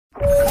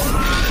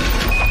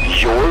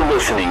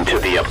listening to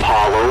the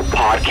Apollo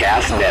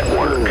Podcast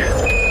Network.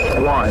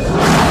 One.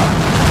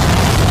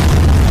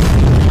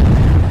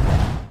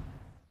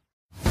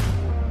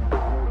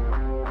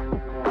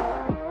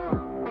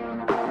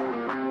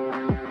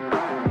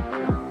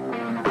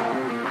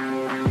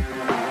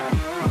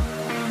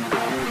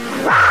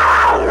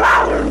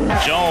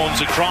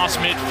 Jones across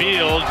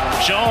midfield.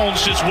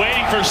 Jones just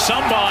waiting for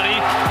somebody.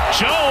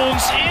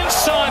 Jones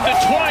inside the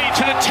 20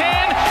 to the 10,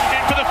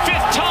 and for the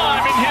fifth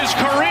time in his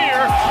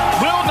career,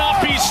 will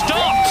not be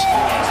stopped.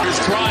 Here's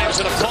Grimes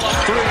in a pull-up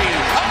three.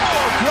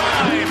 Oh,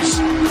 Grimes,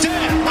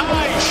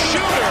 dead-eye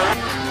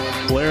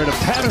shooter. Blair to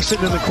Patterson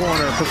in the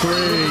corner for three.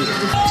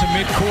 To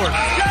midcourt.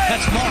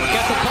 That's Mark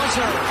at the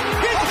buzzer.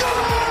 It's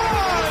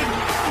gone!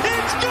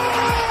 It's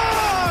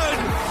gone!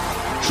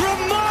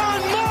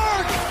 Tremont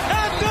Mark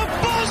at the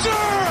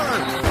buzzer!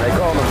 They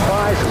call the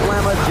Phi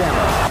Slamma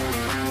Jamma.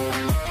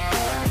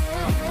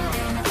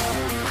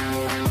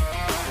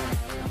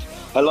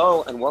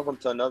 Hello and welcome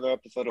to another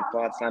episode of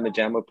Phi Slamma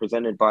Jamma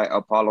presented by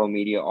Apollo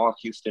Media, all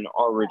Houston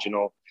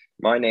original.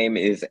 My name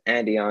is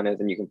Andy Yanez,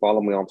 and you can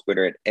follow me on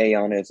Twitter at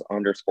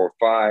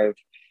ayanez_5.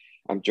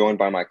 I'm joined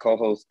by my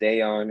co-host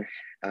Dayon.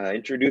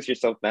 Introduce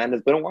yourself, man.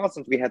 It's been a while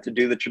since we had to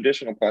do the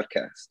traditional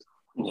podcast.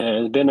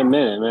 Yeah, it's been a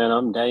minute, man.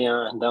 I'm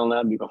Dayon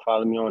Dunlap. You can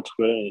follow me on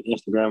Twitter and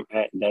Instagram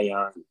at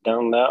Dayon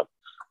Dunlap.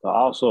 But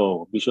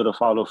also, be sure to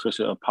follow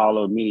official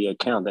Apollo Media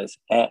account. That's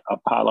at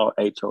Apollo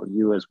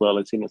HOU, as well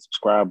as hitting the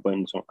subscribe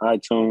buttons on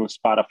iTunes,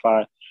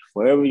 Spotify,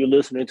 wherever you're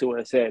listening to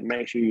us at.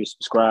 Make sure you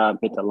subscribe,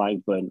 hit the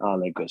like button, all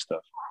that good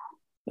stuff.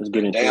 Let's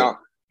get into it.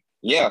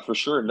 Yeah, for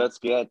sure. Let's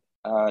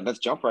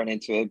jump right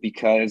into it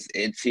because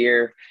it's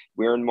here.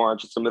 We're in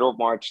March. It's the middle of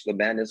March. The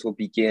madness will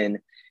begin.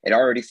 It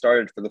already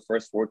started for the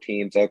first four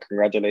teams.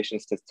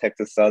 Congratulations to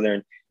Texas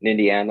Southern and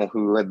Indiana,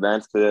 who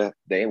advanced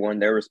they won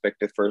their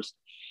respective first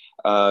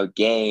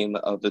game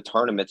of the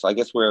tournament. So I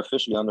guess we're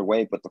officially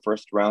underway, but the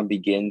first round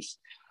begins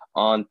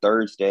on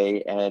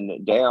Thursday.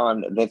 And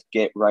Dayon, let's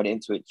get right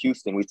into it.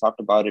 Houston, we talked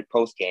about it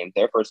post-game.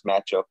 Their first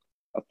matchup,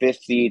 a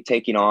fifth seed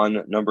taking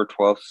on number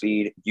 12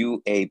 seed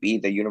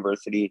UAB, the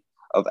University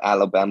of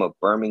Alabama,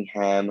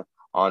 Birmingham,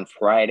 on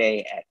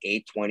Friday at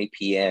 8:20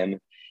 p.m.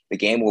 The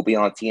game will be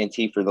on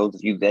TNT for those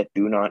of you that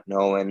do not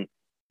know. And,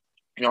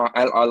 you know,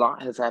 a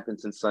lot has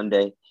happened since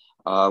Sunday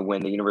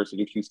when the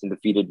University of Houston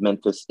defeated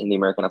Memphis in the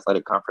American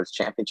Athletic Conference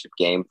Championship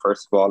game.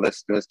 First of all,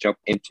 let's jump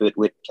into it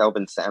with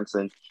Kelvin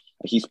Sampson.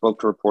 He spoke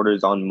to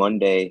reporters on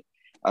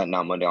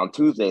on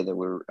Tuesday that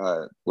we're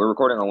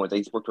recording on Wednesday.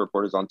 He spoke to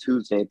reporters on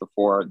Tuesday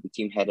before the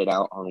team headed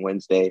out on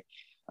Wednesday.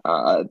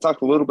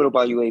 Talked a little bit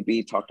about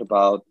UAB, talked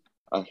about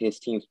his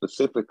team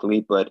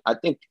specifically, but I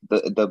think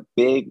the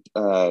big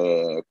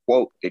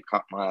quote that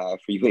caught my eye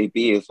for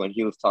UAB is when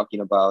he was talking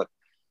about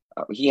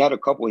he had a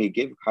couple. He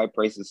gave high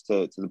praises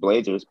to the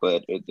Blazers,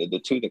 but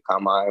the two that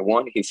caught my eye,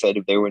 one, he said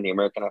if they were in the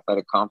American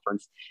Athletic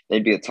Conference,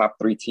 they'd be a top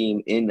 3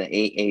 team in the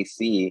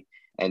AAC,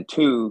 and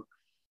two,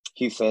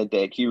 he said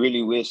that he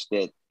really wished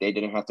that they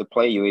didn't have to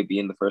play UAB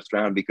in the first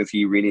round because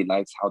he really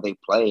likes how they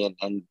play,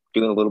 and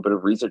doing a little bit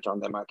of research on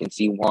them, I can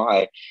see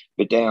why.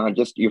 But Dayon,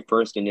 just your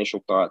first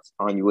initial thoughts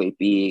on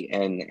UAB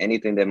and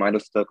anything that might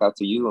have stuck out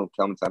to you and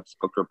Kelvin Sampson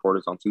spoke to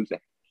reporters on Tuesday.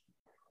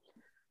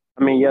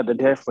 I mean, yeah,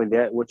 definitely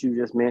that. What you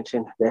just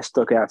mentioned, that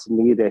stuck out to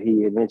me, that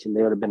he had mentioned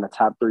they would have been a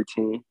top 3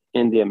 team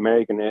in the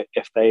American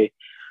if they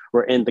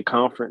were in the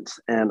conference.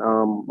 And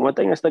one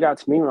thing that stuck out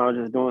to me when I was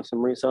just doing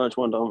some research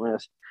one of them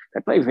is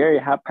they play very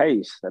high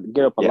pace. They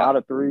get up a lot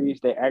of threes.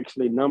 They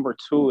actually number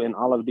 2 in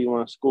all of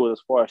D1 schools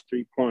as far as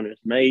three-pointers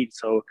made.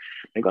 So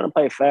they're going to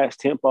play fast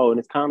tempo, and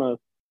it's kind of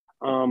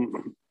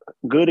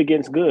good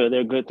against good.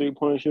 They're a good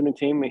three-pointer shooting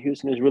team, and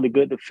Houston is really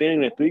good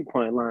defending the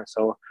three-point line.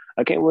 So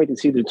I can't wait to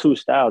see the two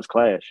styles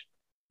clash.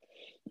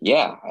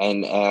 Yeah,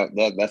 and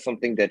that's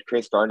something that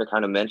Chris Gardner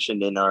kind of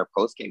mentioned in our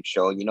post-game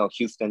show. You know,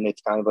 Houston,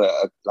 it's kind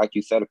of like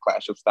you said, a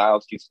clash of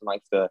styles.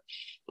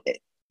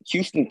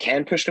 Houston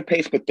can push the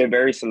pace, but they're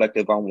very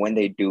selective on when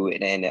they do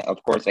it. And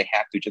of course they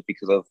have to, just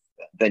because of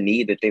the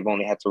need that they've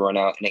only had to run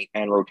out an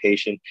 8-man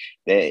rotation.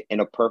 That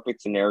in a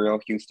perfect scenario,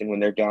 Houston, when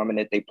they're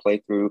dominant, they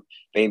play through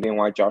Fabian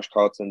White, Josh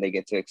Carlson. They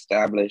get to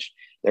establish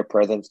their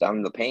presence down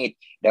in the paint.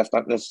 That's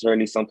not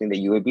necessarily something that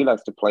UAB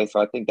likes to play. So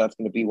I think that's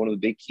going to be one of the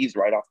big keys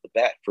right off the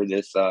bat for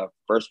this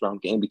first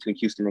round game between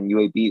Houston and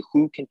UAB,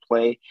 who can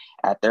play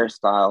at their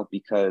style.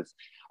 Because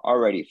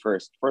already,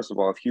 first of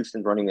all, if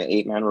Houston's running an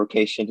 8-man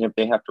rotation, if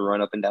they have to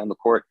run up and down the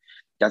court,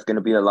 that's going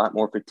to be a lot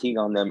more fatigue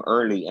on them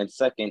early. And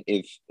second,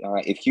 if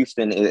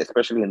Houston,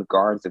 especially in the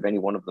guards, if any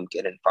one of them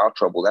get in foul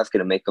trouble, that's going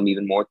to make them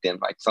even more thin,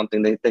 like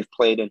something they've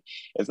played in.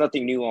 It's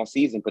nothing new all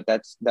season, but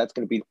that's going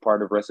to be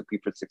part of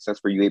recipe for success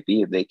for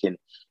UAB if they can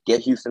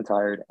get Houston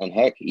tired, and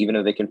heck, even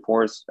if they can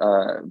force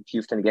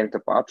Houston to get into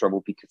foul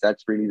trouble, because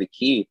that's really the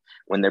key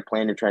when they're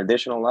playing in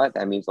transition a lot.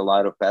 That means a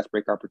lot of fast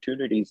break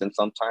opportunities, and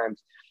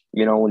sometimes,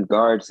 you know, when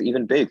guards,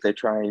 even bigs, they're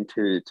trying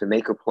to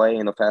make a play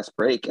in a fast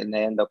break and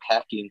they end up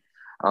hacking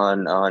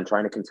on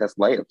trying to contest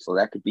layups. So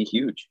that could be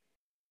huge.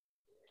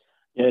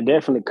 Yeah, it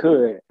definitely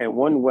could. And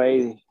one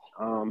way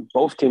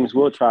both teams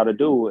will try to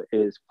do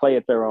is play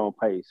at their own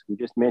pace. We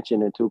just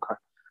mentioned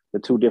the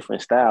two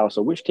different styles.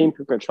 So which team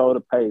can control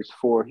the pace?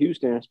 For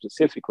Houston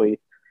specifically,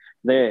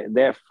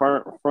 their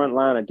front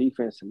line of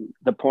defense,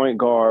 the point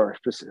guard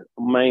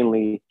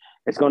mainly,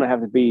 it's going to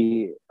have to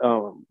be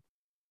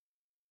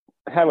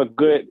have a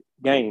good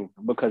game,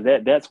 because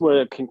that's what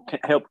it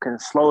can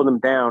slow them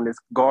down, is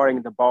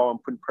guarding the ball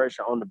and putting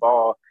pressure on the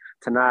ball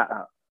to not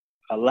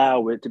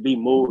allow it to be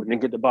moved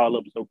and get the ball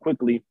up so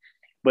quickly.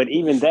 But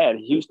even that,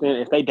 Houston,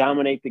 if they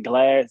dominate the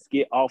glass,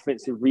 get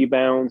offensive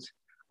rebounds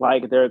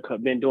like they've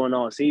been doing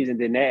all season,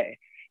 then that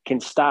can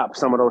stop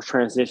some of those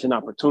transition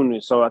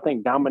opportunities. So I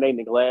think dominating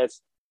the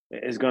glass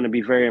is going to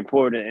be very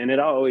important, and it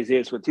always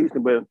is with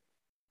Houston. But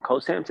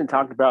Coach Sampson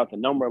talked about the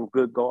number of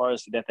good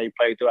guards that they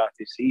played throughout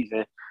this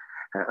season,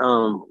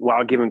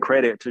 while giving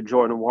credit to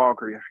Jordan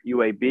Walker,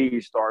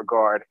 UAB star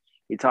guard.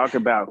 He talked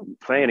about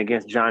playing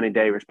against Johnny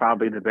Davis,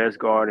 probably the best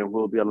guard and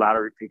will be a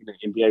lottery pick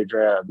in the NBA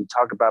draft. He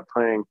talked about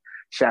playing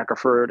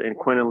Shackelford and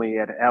Quinley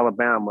at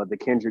Alabama, the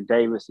Kendrick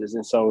Davises.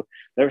 And so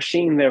they're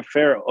seeing their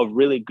fair of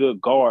really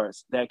good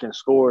guards that can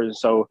score. And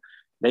so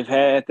they've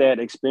had that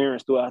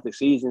experience throughout the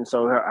season.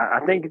 So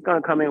I think it's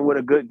going to come in with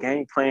a good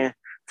game plan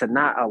to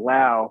not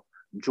allow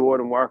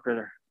Jordan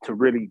Walker to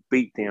really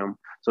beat them.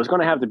 So it's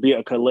going to have to be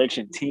a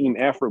collection team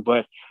effort.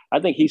 But I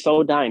think he's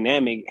so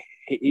dynamic.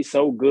 He's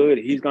so good.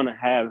 He's going to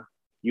have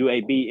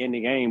UAB in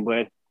the game.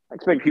 But I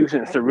expect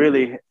Houston to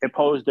really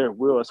impose their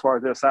will as far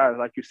as their size.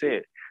 Like you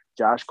said,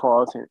 Josh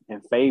Carlton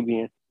and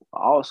Fabian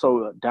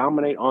also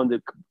dominate on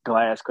the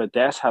glass, because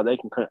that's how they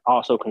can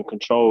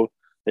control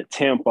the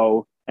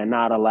tempo and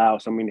not allow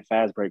so many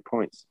fast break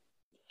points.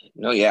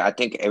 No, yeah, I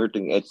think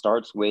it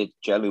starts with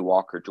Jordan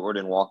Walker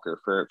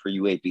for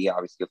UAB.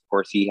 Obviously, of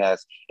course, he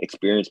has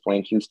experience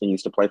playing Houston,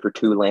 used to play for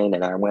Tulane,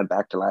 and I went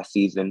back to last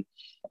season.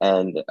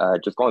 And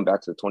just going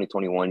back to the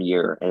 2021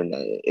 year, and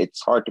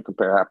it's hard to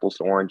compare apples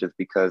to oranges,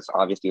 because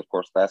obviously, of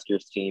course, last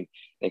year's team,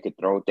 they could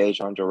throw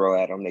Dejan Jarreau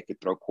at him, they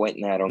could throw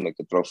Quentin at him, they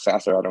could throw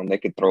Sasser at him, they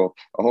could throw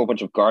a whole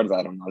bunch of guards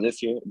at him. Now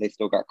this year, they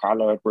still got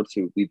Kyler Edwards,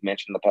 who we've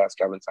mentioned in the past.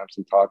 Kevin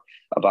Sampson talked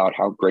about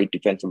how great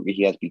defensively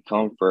he has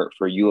become for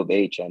U of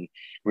H, and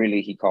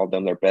really he called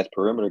them their best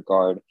perimeter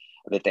guard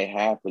that they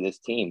have for this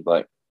team.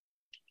 But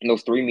in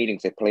those 3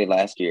 meetings they played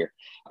last year,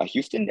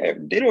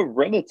 Houston did a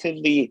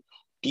relatively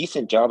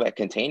decent job at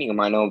containing him.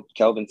 I know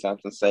Kelvin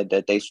Sampson said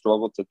that they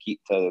struggled to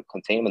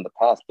contain him in the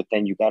past, but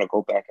then you got to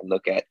go back and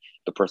look at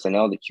the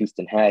personnel that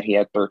Houston had. He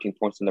had 13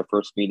 points in their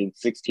first meeting,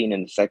 16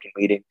 in the second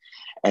meeting,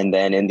 and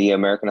then in the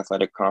American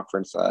Athletic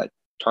Conference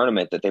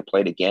tournament that they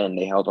played again,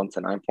 they held on to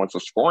 9 points. So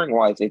scoring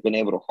wise, they've been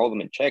able to hold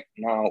them in check.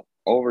 Now,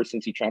 over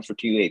since he transferred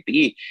to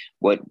UAB,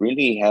 what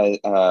really has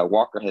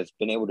Walker has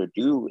been able to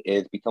do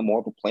is become more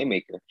of a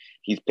playmaker.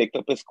 He's picked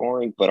up his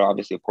scoring, but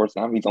obviously, of course,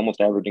 now he's almost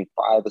averaging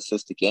 5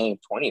 assists a game.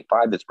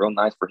 25 is real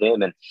nice for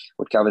him. And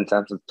what Kelvin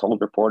Sampson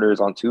told reporters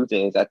on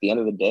Tuesday is, at the end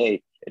of the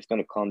day, it's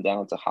going to come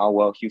down to how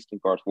well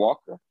Houston guards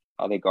Walker,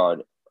 how they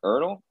guard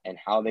Ertl, and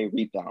how they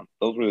rebound.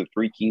 Those were the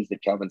 3 keys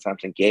that Kelvin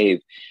Sampson gave.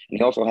 And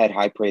he also had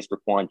high praise for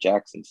Quan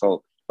Jackson.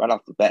 So right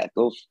off the bat,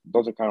 those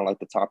are kind of like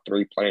the top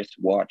 3 players to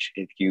watch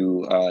if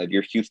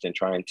you're Houston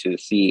trying to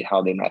see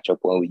how they match up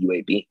well with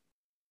UAB.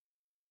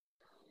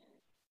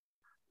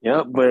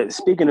 Yeah, but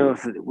speaking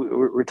of,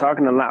 we're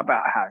talking a lot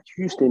about how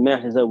Houston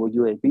matches up with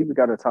UAB. We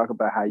got to talk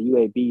about how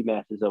UAB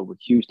matches up with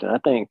Houston.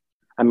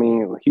 I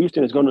mean,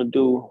 Houston is going to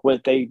do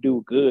what they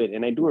do good,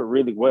 and they do it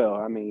really well.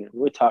 I mean,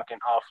 we're talking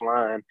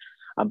offline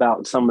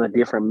about some of the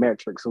different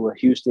metrics where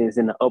Houston is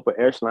in the upper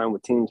echelon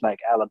with teams like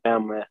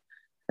Alabama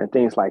and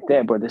things like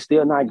that, but they're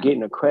still not getting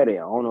the credit.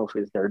 I don't know if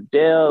it's their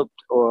depth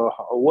or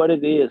what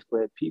it is,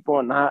 but people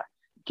are not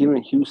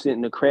giving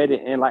Houston the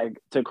credit, and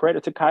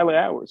credit to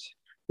Kyler Edwards.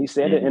 He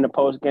said it in a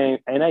post-game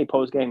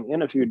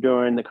interview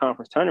during the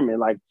conference tournament.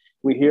 Like,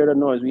 we hear the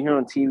noise, we hear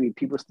on TV,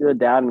 people still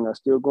doubting us,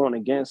 still going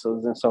against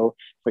us. And so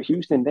for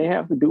Houston, they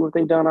have to do what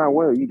they've done our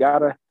way. You got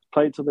to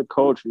play to the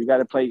culture. You got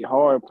to play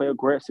hard, play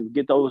aggressive,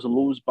 get those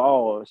loose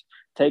balls,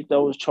 take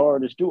those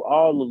charges, do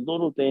all the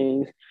little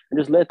things, and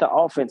just let the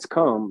offense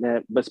come.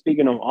 But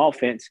speaking of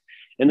offense,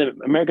 in the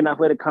American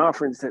Athletic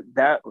Conference,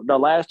 that the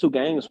last 2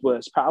 games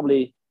was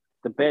probably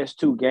the best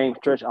 2-game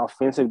stretch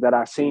offensive that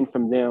I've seen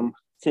from them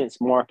since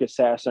Marcus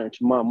Sasser and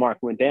Jamon Mark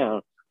went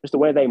down. Just the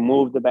way they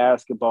moved the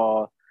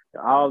basketball,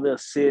 all the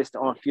assists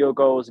on field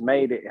goals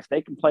made it. If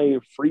they can play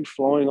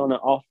free-flowing on the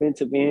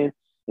offensive end,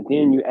 and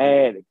then you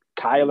add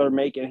Kyler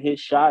making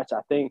his shots,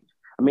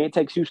 it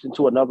takes Houston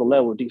to another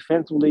level.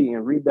 Defensively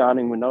and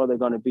rebounding, we know they're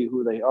going to be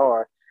who they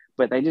are,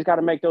 but they just got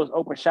to make those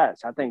open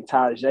shots. I think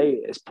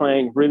Tajay is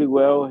playing really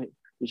well.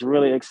 He's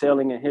really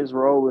excelling in his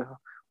role.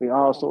 We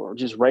also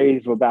just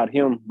rave about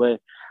him, but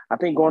I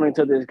think going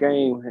into this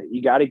game,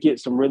 you got to get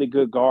some really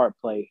good guard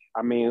play.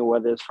 I mean,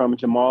 whether it's from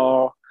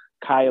Jamal,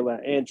 Kyler,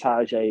 and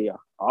Tajay,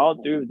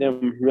 all 3 of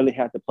them really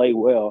have to play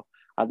well.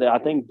 I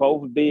think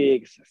both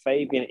bigs,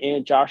 Fabian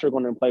and Josh, are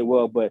going to play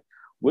well, but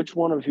which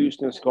one of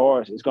Houston's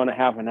guards is going to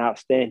have an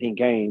outstanding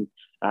game?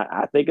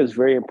 I think it's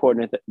very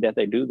important that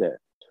they do that.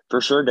 For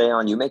sure,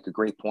 Dayon, you make a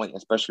great point,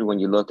 especially when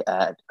you look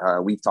at,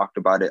 we've talked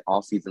about it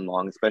all season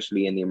long,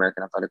 especially in the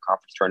American Athletic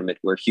Conference tournament,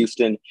 where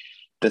Houston,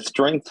 the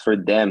strength for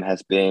them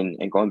has been,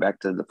 and going back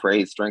to the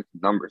phrase strength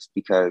of numbers,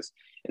 because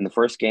in the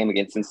first game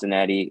against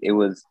Cincinnati, it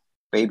was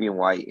Fabian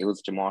White, it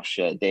was Jamal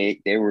Shedd. They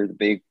were the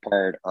big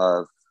part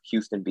of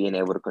Houston being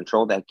able to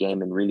control that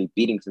game and really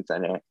beating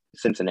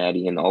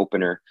Cincinnati in the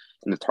opener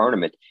in the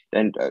tournament.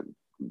 Then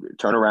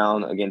turn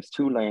around against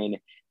Tulane.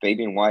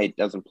 Fabian White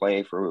doesn't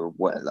play for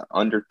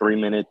under 3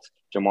 minutes.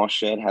 Jamal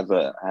Shedd has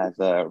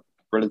a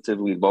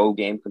relatively low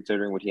game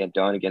considering what he had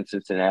done against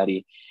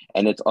Cincinnati.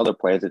 And it's other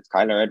players. It's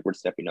Kyler Edwards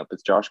stepping up.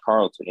 It's Josh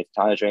Carlton. It's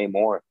Tajay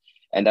Moore.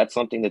 And that's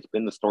something that's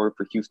been the story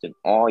for Houston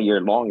all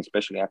year long,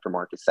 especially after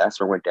Marcus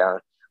Sasser went down.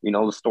 You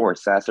know the story.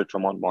 Sasser,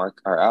 Tremont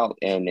Mark are out,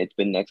 and it's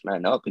been next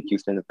man up, and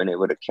Houston has been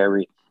able to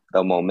carry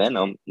the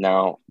momentum.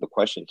 Now, the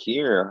question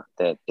here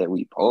that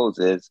we pose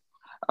is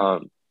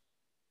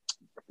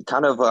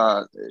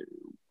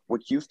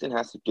what Houston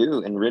has to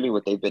do, and really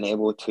what they've been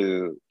able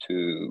to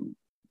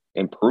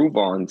improve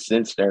on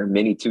since their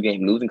mini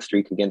 2-game losing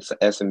streak against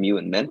SMU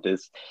and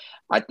Memphis.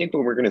 I think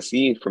what we're going to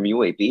see from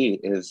UAB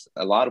is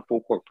a lot of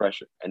full court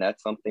pressure, and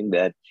that's something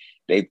that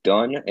they've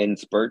done in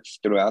spurts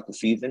throughout the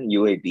season.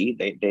 UAB,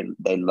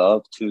 they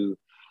love to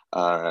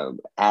add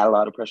a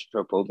lot of pressure to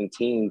opposing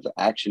teams.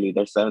 Actually,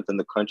 they're 7th in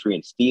the country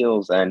in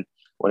steals, and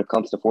when it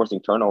comes to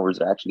forcing turnovers,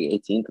 they're actually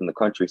 18th in the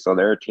country. So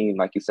they're a team,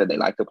 like you said, they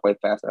like to play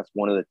fast. That's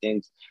one of the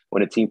things.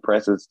 When a team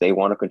presses, they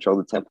want to control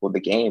the tempo of the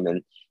game,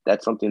 and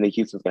that's something that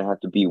Houston's going to have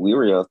to be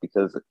weary of,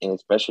 because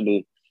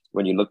especially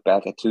when you look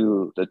back at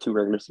the two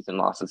regular season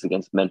losses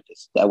against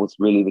Memphis, that was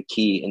really the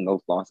key in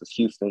those losses.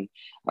 Houston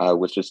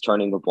was just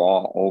turning the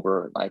ball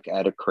over like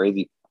at a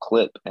crazy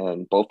clip,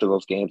 and both of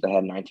those games they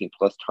had 19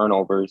 plus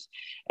turnovers,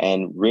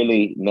 and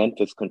really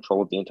Memphis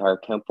controlled the entire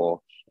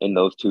tempo in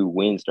those 2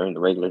 wins during the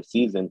regular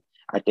season.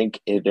 I think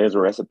if there's a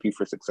recipe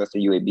for success that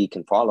UAB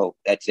can follow,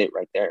 that's it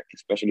right there,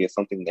 especially as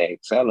something they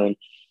excel in.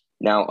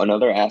 Now,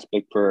 another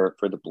aspect for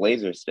the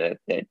Blazers that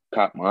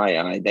caught my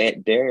eye,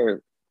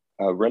 they're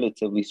a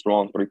relatively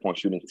strong three-point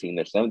shooting team.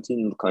 They're 17th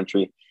in the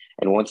country.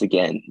 And once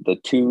again, the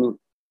 2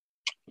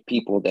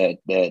 people that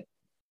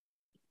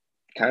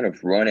kind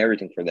of run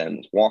everything for them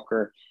is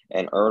Walker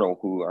and Ertl,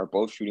 who are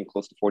both shooting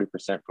close to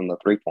 40% from the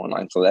three-point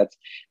line. So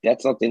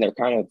that's something they're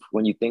kind of,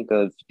 when you think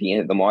of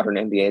the modern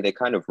NBA, they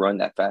kind of run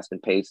that fast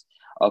and pace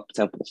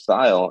up-tempo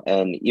style.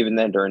 And even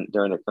then, during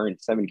their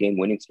current 7-game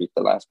winning streak,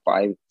 the last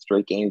 5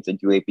 straight games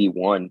that UAB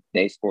won,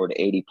 they scored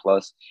 80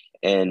 plus,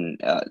 and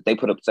they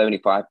put up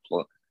 75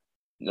 plus.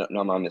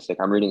 No, my mistake.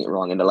 I'm reading it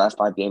wrong. In the last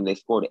 5 games, they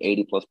scored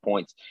 80 plus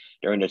points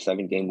during their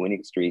 7-game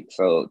winning streak.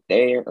 So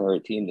they are a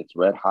team that's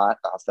red hot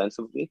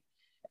offensively.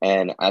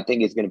 And I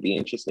think it's going to be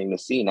interesting to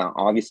see. Now,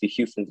 obviously,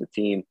 Houston's a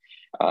team,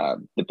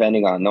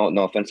 depending on no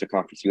offense to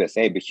Conference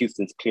USA, but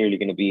Houston's clearly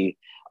going to be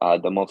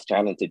the most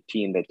talented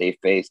team that they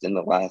faced in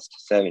the last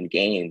 7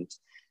 games.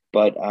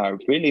 But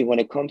really, when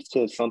it comes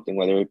to something,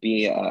 whether it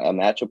be a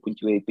matchup with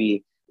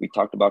UAB, we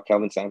talked about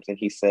Kelvin Sampson.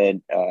 He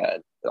said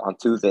on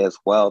Tuesday as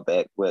well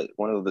that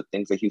one of the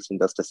things that Houston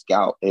does to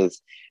scout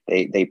is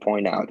they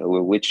point out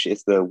which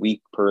is the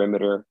weak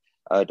perimeter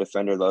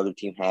defender the other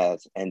team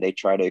has, and they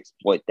try to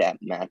exploit that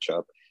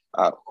matchup.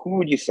 Who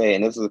would you say,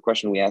 and this is a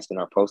question we asked in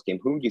our postgame,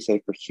 who would you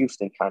say for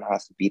Houston kind of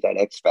has to be that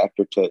X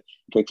factor to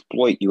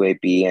exploit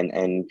UAB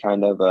and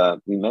kind of,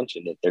 we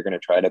mentioned it, they're going to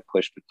try to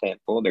push the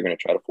tempo, they're going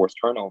to try to force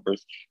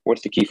turnovers.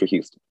 What's the key for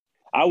Houston?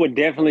 I would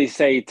definitely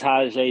say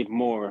Tajay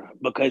Moore,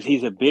 because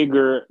he's a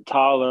bigger,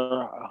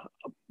 taller,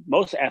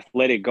 most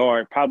athletic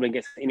guard, probably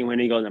against anyone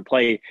he goes and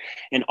play.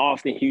 And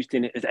often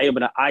Houston is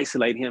able to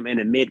isolate him in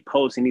the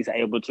mid-post, and he's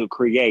able to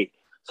create.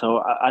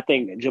 So I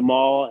think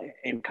Jamal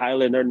and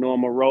Kyler in their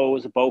normal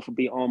roles, both will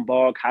be on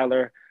ball.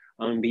 Kyler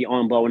be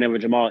on ball whenever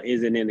Jamal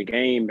isn't in the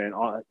game and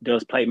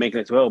does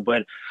playmaking as well.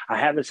 But I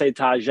have to say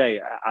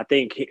Tajay, I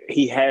think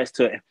he has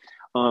to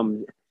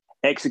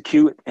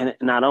execute and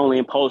not only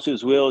impose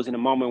his wills in a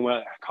moment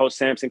where Coach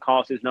Sampson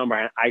calls his number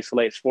and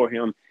isolates for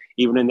him,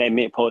 even in that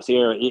mid-post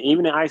area,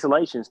 even in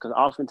isolations, because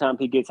oftentimes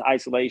he gets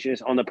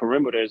isolations on the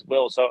perimeter as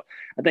well. So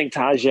I think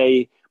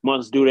Tajay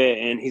must do that,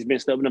 and he's been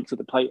stepping up to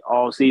the plate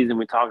all season.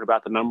 We talked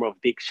about the number of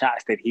big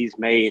shots that he's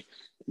made.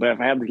 But if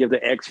I have to give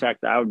the X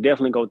factor, I would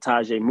definitely go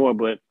Tajay Moore.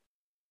 But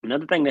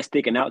another thing that's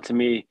sticking out to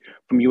me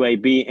from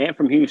UAB and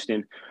from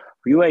Houston,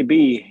 for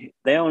UAB,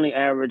 they only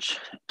average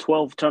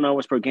 12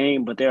 turnovers per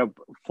game, but they're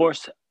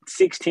forced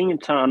 16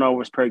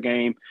 turnovers per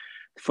game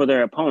for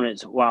their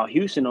opponents, while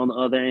Houston, on the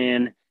other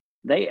end,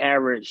 they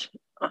average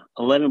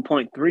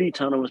 11.3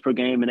 turnovers per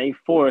game, and they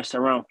force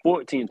around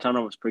 14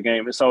 turnovers per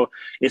game. And so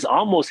it's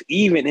almost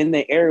even in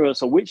the area.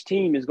 So which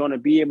team is going to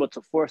be able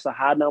to force a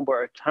high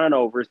number of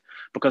turnovers?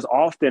 Because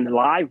often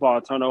live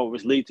ball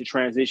turnovers lead to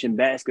transition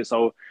baskets.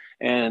 So,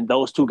 and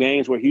those 2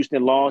 games where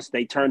Houston lost,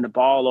 they turned the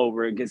ball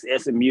over against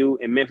SMU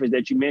and Memphis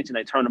that you mentioned.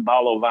 They turned the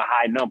ball over a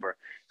high number.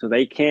 So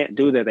they can't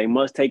do that. They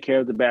must take care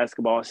of the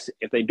basketball.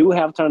 If they do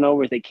have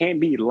turnovers, they can't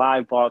be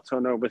live ball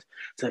turnovers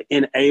to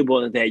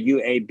enable that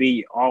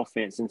UAB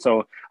offense. And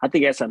so I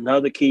think that's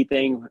another key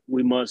thing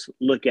we must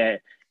look at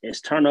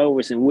It's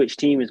turnovers and which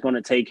team is going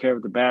to take care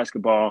of the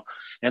basketball.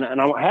 And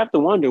I have to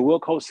wonder, will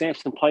Coach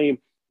Sampson play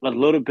a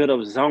little bit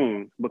of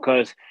zone?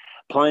 Because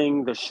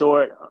playing the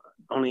short,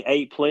 only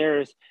 8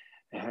 players,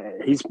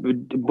 he's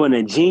been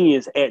a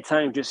genius at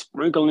times, just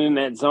sprinkling in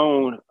that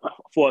zone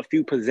for a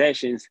few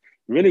possessions,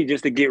 really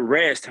just to get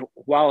rest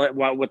while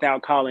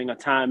without calling a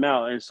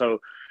timeout. And so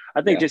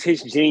I think just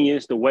his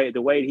genius, the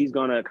way he's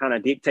going to kind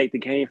of dictate the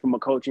game from a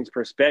coaching's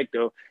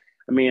perspective.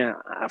 I mean,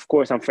 of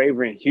course, I'm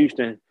favoring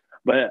Houston,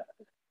 but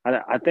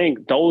I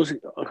think those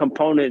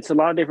components, a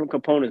lot of different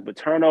components, but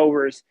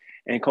turnovers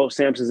and Coach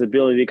Sampson's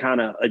ability to kind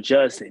of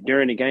adjust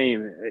during the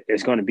game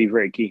is going to be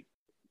very key.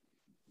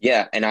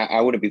 Yeah, and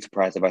I wouldn't be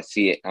surprised if I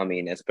see it. I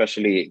mean,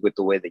 especially with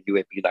the way that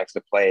UAB likes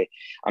to play.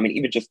 I mean,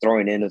 even just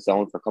throwing in a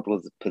zone for a couple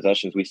of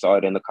possessions, we saw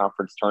it in the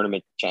conference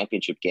tournament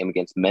championship game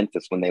against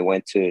Memphis when they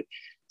went to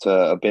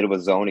a bit of a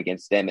zone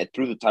against them. It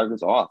threw the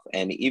Tigers off.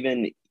 And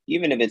even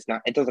if it's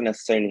not, it doesn't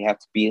necessarily have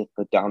to be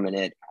the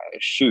dominant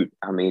shoot.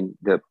 I mean,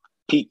 the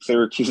peak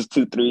Syracuse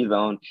 2-3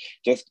 zone,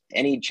 just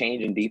any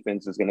change in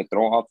defense is going to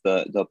throw off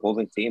the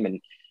opposing team. And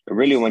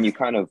really, when you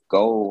kind of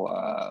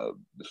go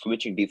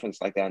switching defense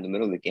like that in the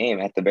middle of the game,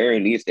 at the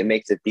very least, it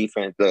makes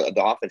the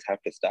offense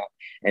have to stop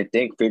and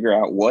figure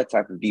out what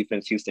type of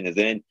defense Houston is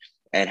in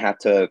and have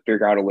to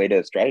figure out a way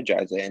to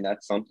strategize it. And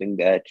that's something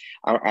that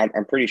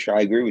I'm pretty sure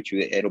I agree with you.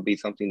 It'll be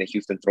something that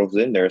Houston throws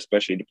in there,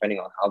 especially depending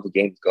on how the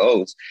game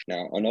goes.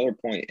 Now, another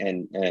point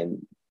and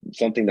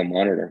something to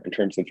monitor in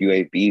terms of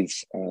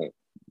UAB's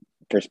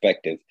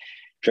perspective,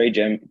 Trey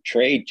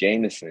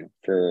Jamison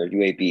for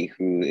UAB,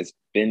 who has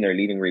been their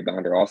leading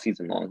rebounder all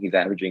season long. He's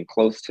averaging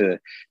close to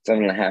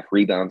 7.5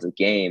 rebounds a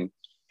game.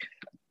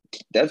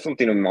 That's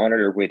something to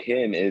monitor with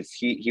him. Is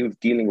he was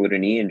dealing with a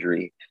knee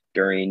injury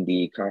during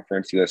the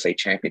Conference USA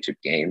Championship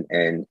game,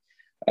 and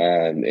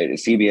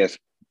CBS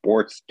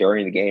Sports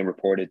during the game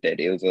reported that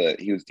he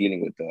was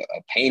dealing with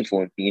a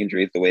painful knee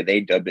injury, is the way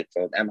they dubbed it.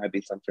 So that might be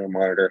something to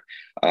monitor.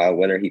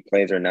 Whether he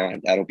plays or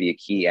not, that'll be a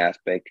key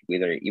aspect.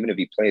 Even if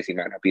he plays, he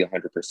might not be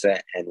 100%.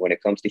 And when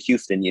it comes to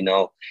Houston,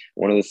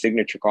 one of the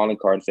signature calling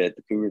cards that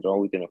the Cougars are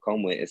always going to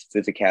come with is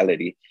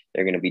physicality.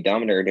 They're going to be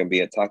dominant. They're going to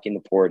be attacking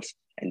the ports,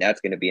 and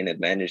that's going to be an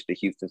advantage that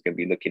Houston's going to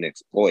be looking to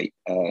exploit,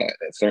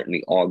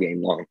 certainly all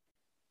game long.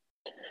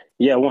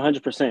 Yeah,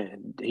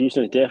 100%.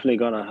 Houston is definitely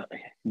going to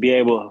be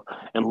able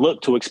and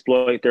look to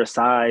exploit their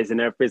size and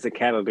their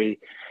physicality,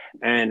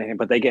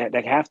 but they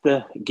have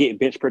to get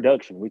bench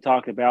production. We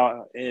talked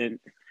about in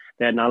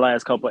our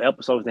last couple of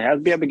episodes. They have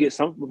to be able to get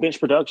some bench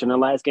production. The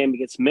last game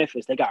against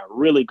Memphis, they got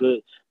really good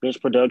bench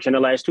production.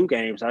 The last 2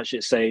 games, I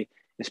should say,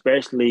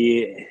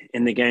 especially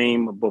in the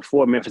game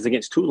before Memphis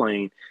against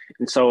Tulane.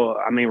 And so,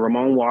 I mean,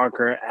 Ramon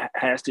Walker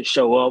has to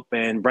show up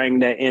and bring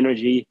that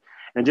energy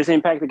and just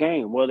impact the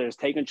game, whether it's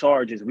taking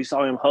charges. We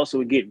saw him hustle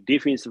and get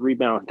defensive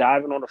rebounds,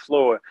 diving on the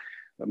floor,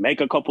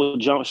 make a couple of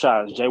jump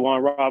shots.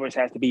 Jaywan Roberts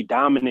has to be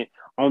dominant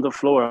on the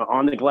floor,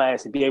 on the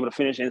glass, and be able to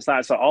finish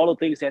inside. So all the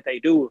things that they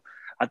do,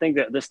 I think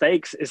that the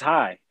stakes is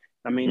high.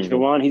 I mean,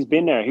 Jaywan, he's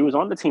been there. He was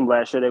on the team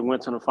last year that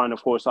went to the Final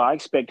Four. So I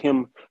expect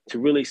him to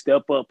really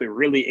step up and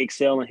really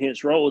excel in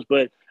his roles.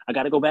 But I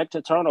got to go back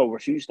to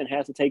turnovers. Houston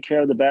has to take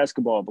care of the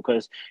basketball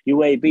because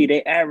UAB,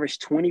 they average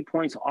 20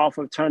 points off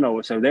of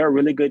turnovers. So they're a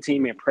really good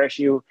team and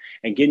pressure you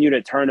and getting you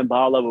to turn the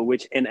ball over,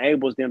 which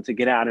enables them to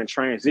get out and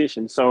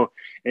transition. So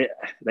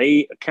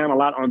they count a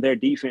lot on their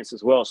defense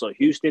as well. So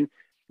Houston,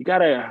 you got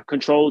to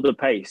control the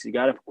pace. You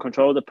got to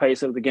control the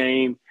pace of the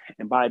game.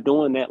 And by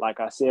doing that,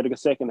 like I said a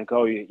second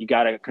ago, you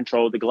got to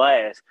control the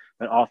glass.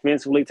 But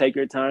offensively, take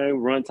your time,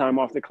 run time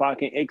off the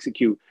clock, and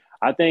execute.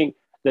 I think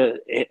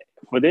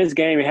for this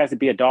game, it has to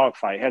be a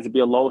dogfight. It has to be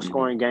a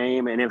low-scoring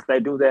game. And if they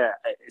do that,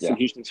 it's in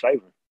Houston's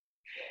favor.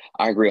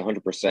 I agree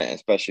 100%,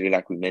 especially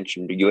like we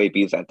mentioned, the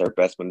UAB is at their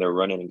best when they're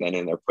running again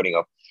and they're putting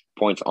up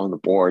points on the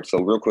board.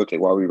 So real quickly,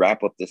 while we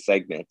wrap up this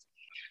segment,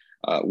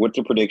 what's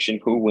your prediction?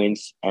 Who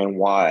wins and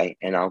why?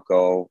 And I'll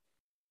go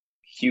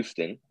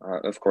Houston.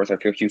 Of course, I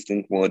feel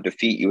Houston will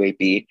defeat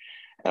UAB,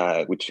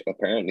 which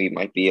apparently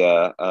might be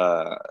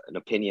an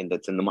opinion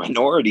that's in the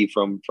minority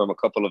from a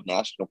couple of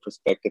national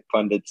perspective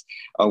pundits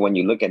when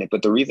you look at it.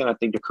 But the reason I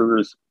think the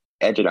Cougars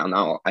edge it out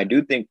now, I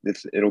do think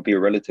it'll be a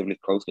relatively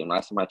close game.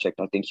 Last time I checked,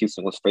 I think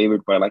Houston was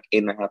favored by like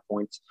 8.5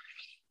 points.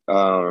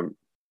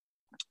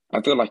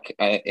 I feel like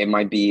it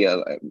might be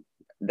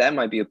that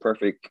might be a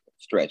perfect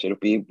stretch. It'll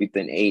be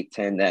within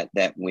 8-10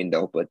 that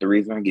window. But the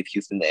reason I give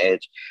Houston the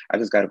edge, I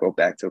just got to go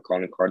back to a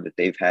calling card that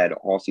they've had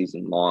all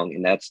season long,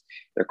 and that's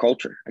their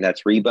culture, and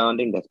that's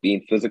rebounding, that's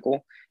being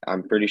physical.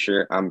 I'm pretty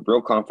sure, I'm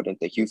real confident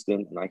that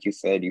Houston, like you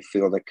said, you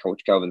feel that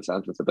Coach Kelvin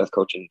Sampson's the best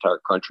coach in the entire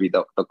country.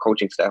 The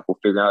coaching staff will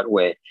figure out a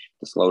way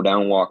to slow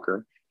down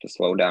Walker, to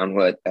slow down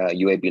what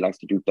UAB likes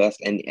to do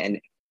best, and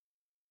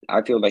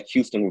I feel like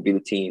Houston will be the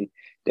team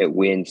that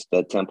wins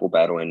the tempo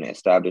battle and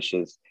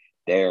establishes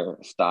their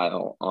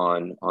style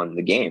on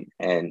the game.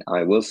 And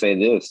I will say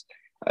this,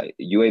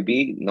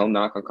 UAB, no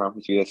knock on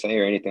Conference USA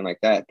or anything like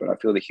that, but I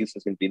feel that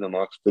Houston's going to be the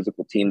most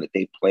physical team that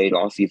they've played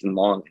all season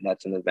long, and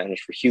that's an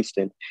advantage for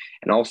Houston.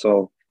 And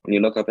also, when you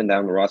look up and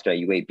down the roster at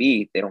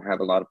UAB, they don't have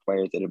a lot of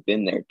players that have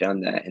been there,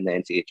 done that in the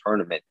NCAA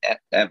tournament.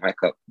 That might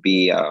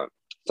be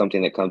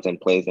something that comes and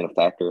plays in a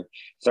factor,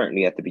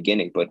 certainly at the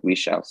beginning, but we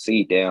shall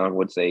see. Deion,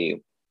 what say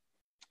you?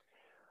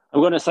 I'm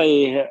going to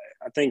say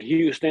I think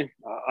Houston.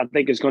 I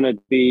think it's going to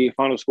be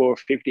final score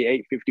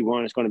 58-51.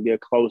 It's going to be a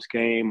close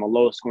game, a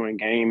low-scoring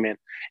game.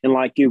 And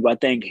like you, I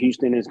think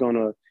Houston is going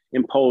to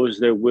impose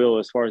their will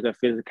as far as their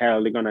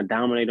physicality. They're going to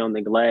dominate on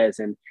the glass,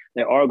 and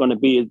they are going to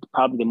be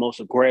probably the most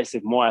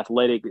aggressive, more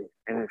athletic,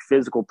 and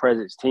physical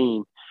presence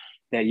team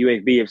that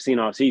UAB have seen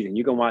all season.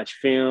 You can watch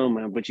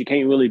film, but you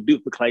can't really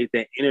duplicate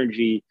that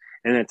energy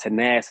and the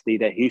tenacity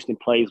that Houston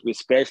plays with,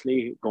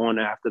 especially going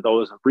after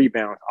those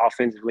rebounds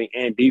offensively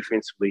and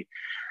defensively.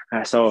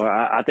 So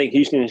I think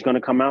Houston is going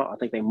to come out. I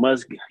think they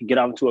must get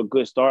off to a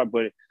good start,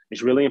 but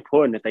it's really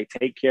important that they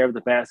take care of the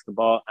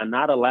basketball and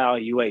not allow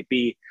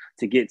UAB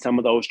to get some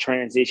of those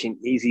transition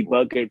easy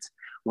buckets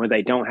where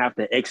they don't have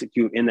to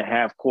execute in the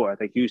half court. I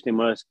think Houston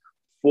must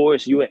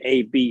force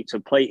UAB to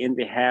play in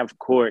the half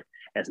court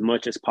as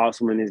much as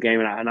possible in this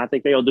game, and I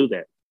think they'll do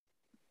that.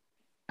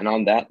 And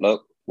on that,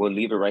 look, we'll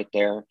leave it right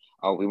there.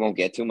 We won't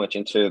get too much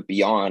into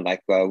beyond,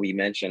 like we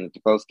mentioned at the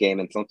post game,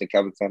 and something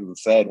Kevin Samuel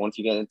said. Once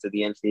you get into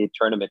the NCAA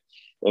tournament,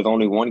 there's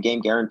only one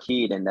game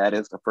guaranteed, and that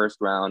is the first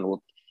round.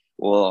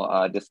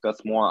 We'll discuss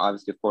more.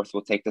 Obviously, of course,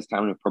 we'll take this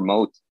time to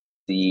promote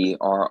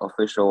our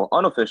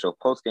unofficial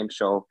post game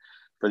show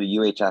for the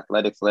UH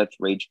Athletics Let's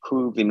Rage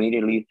Cruise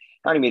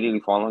not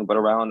immediately following, but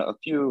around a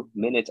few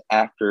minutes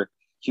after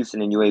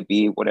Houston and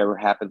UAB. Whatever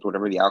happens,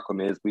 whatever the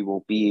outcome is, we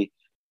will be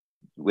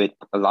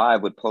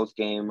live with post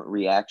game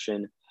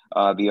reaction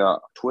via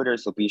Twitter,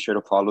 so be sure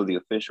to follow the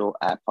official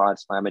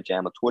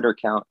 @PodSlammaJamma Twitter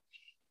account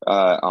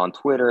on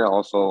Twitter.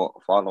 Also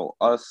follow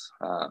us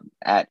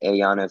at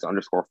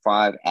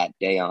Ayones_5 at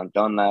Dayon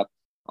Dunlap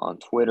on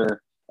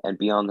Twitter, and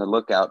be on the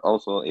lookout.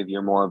 Also, if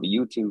you're more of a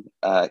YouTube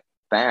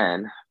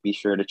fan, be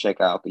sure to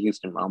check out the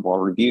Houston Round Ball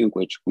Review,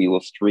 which we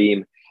will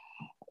stream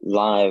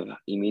live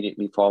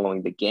immediately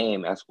following the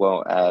game, as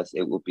well as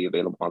it will be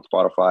available on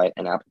Spotify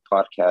and Apple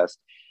Podcasts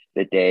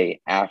the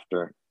day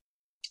after.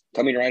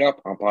 Coming right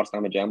up on Pod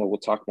Slamma Jamma, we'll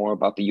talk more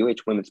about the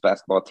UH women's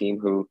basketball team,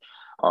 who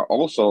are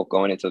also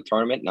going into the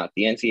tournament, not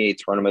the NCAA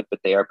tournament, but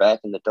they are back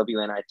in the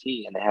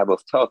WNIT, and they have a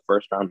tough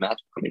first-round match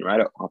coming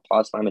right up on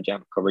Pod Slamma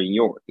Jamma, covering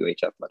your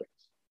UH athletics.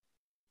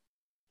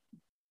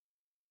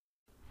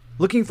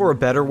 Looking for a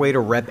better way to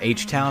rep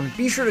H-Town?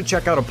 Be sure to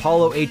check out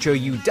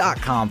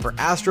ApolloHOU.com for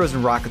Astros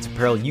and Rockets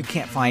apparel you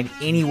can't find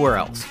anywhere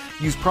else.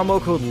 Use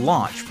promo code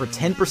LAUNCH for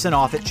 10%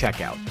 off at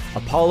checkout.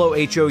 Apollo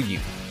HOU.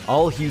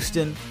 All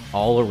Houston,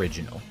 all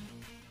original.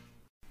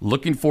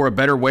 Looking for a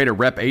better way to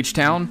rep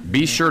H-Town?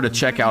 Be sure to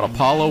check out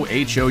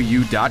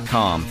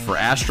ApolloHOU.com for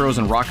Astros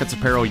and Rockets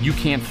apparel you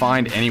can't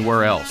find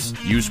anywhere else.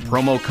 Use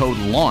promo code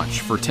LAUNCH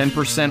for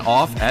 10%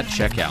 off at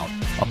checkout.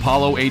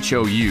 Apollo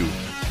HOU.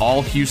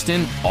 All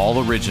Houston,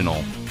 all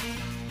original.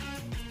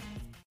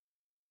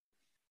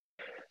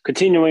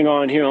 Continuing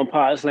on here on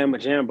Pod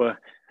Slamma Jamma,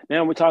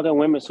 now we're talking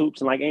women's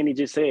hoops, and like Andy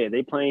just said,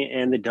 they playing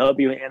in the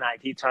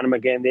WNIT tournament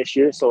again this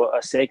year, so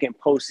a second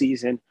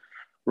postseason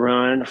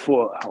run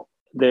for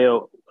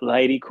the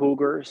Lady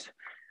Cougars.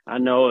 I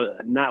know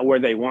not where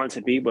they want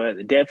to be,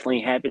 but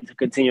definitely happy to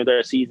continue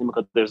their season,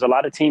 because there's a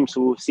lot of teams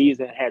whose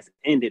season has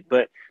ended,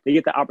 but they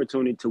get the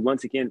opportunity to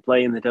once again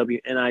play in the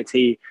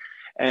WNIT.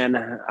 And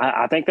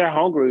I think they're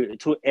hungry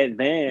to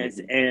advance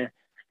and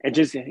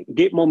just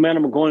get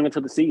momentum going into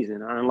the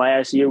season.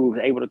 Last year, we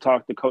were able to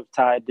talk to Coach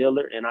Ty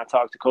Dillard, and I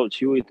talked to Coach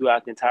Huey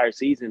throughout the entire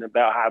season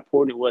about how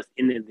important it was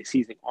in the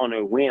season on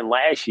a win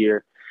last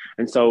year.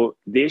 And so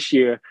this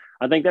year,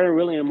 I think they're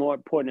really more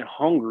important and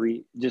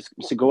hungry just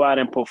to go out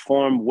and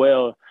perform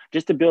well,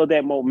 just to build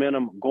that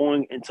momentum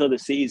going into the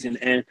season.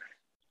 And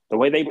the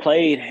way they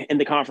played in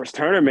the conference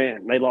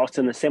tournament, they lost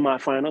in the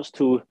semifinals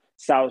to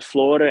South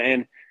Florida,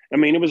 and I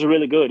mean, it was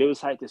really good. It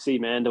was hype to see,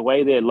 man. The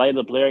way that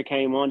Layla Blair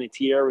came on and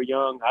Tierra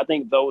Young, I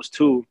think those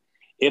two,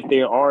 if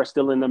they are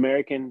still in the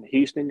American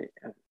Houston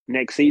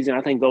next season,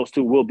 I think those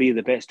two will be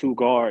the best two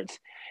guards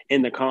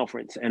in the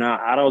conference. And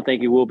I don't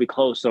think it will be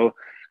close. So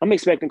I'm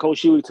expecting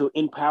Coach Huey to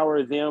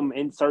empower them,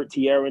 insert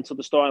Tierra into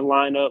the starting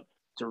lineup,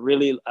 to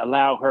really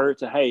allow her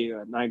to, hey,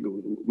 like,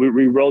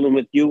 we're rolling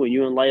with you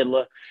and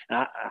Layla.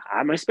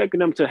 I'm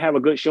expecting them to have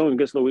a good showing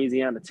against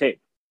Louisiana Tech.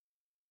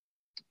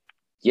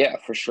 Yeah,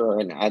 for sure.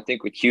 And I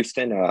think with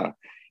Houston,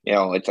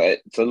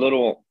 it's a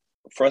little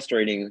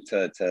frustrating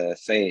to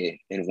say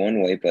in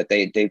one way, but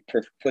they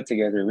put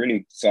together a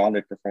really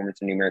solid performance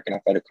in the American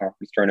Athletic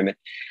Conference tournament,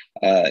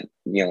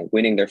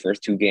 winning their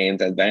first two games,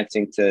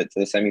 advancing to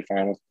the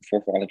semifinals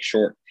before falling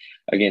short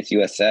against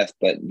USF.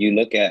 But you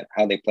look at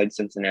how they played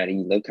Cincinnati,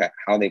 you look at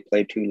how they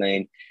played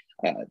Tulane,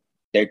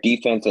 their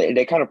defense,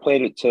 they kind of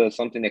played it to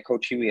something that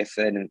Coach Huey has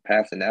said in the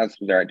past, and that's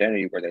their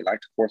identity, where they like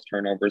to force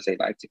turnovers, they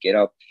like to get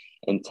up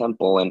in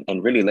tempo,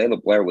 and really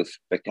Layla Blair was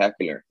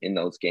spectacular in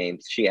those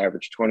games. She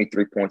averaged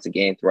 23 points a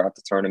game throughout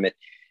the tournament,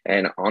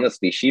 and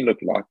honestly, she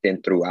looked locked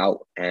in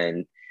throughout.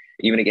 And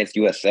even against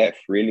USF,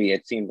 really,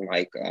 it seemed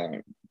like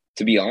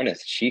to be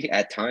honest,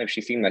 at times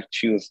she seemed like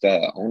she was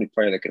the only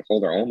player that could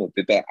hold her own a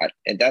bit back.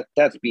 And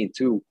that's being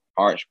too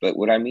harsh. But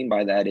what I mean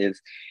by that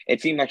is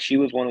it seemed like she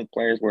was one of the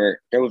players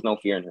where there was no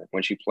fear in her.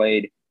 When she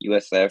played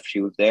USF,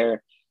 she was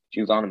there. She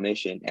was on a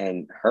mission,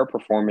 and her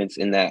performance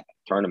in that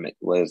tournament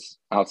was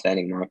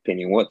outstanding, in my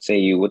opinion. What say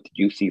you? What did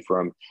you see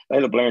from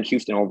Layla Blair and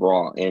Houston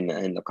overall in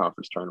the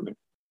conference tournament?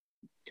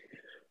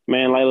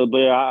 Man, Layla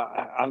Blair,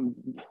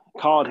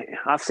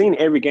 I've seen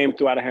every game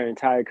throughout her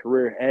entire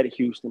career at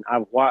Houston.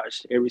 I've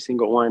watched every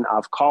single one.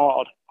 I've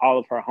called all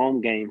of her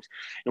home games.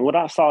 And what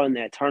I saw in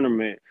that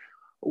tournament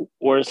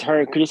was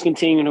her just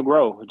continuing to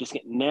grow. Just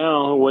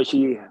now what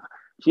she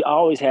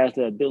always has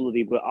the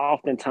ability, but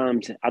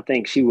oftentimes I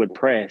think she would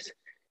press.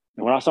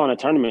 And what I saw in the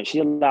tournament, she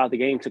allowed the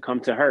game to come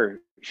to her.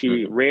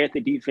 She read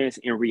the defense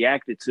and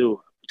reacted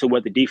to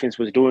what the defense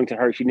was doing to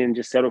her. She didn't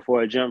just settle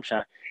for a jump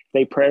shot.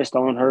 They pressed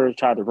on her,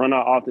 tried to run her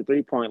off the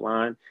three-point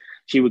line.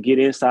 She would get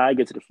inside,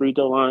 get to the free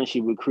throw line.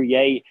 She would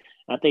create.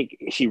 I think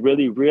she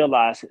really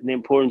realized the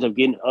importance of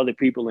getting other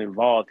people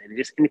involved and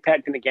just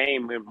impacting the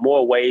game in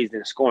more ways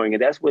than scoring.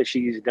 And that's what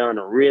she's done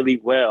really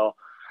well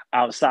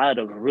outside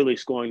of really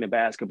scoring the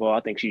basketball.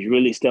 I think she's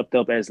really stepped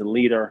up as a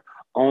leader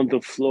on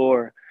the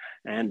floor.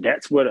 And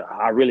that's what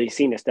I really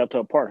seen that stepped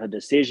up part, her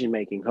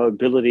decision-making, her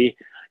ability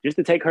just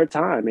to take her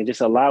time and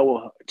just allow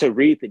her to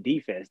read the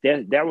defense.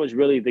 That was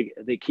really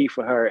the key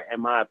for her,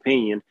 in my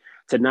opinion,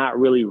 to not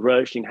really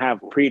rush and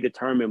have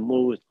predetermined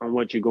moves on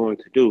what you're going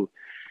to do.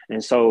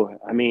 And so,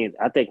 I mean,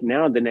 I think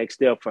now the next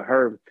step for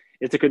her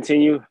is to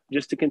continue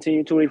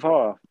to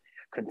evolve.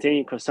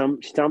 Because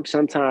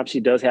sometimes she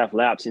does have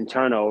laps and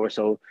turnover.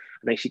 So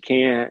I think she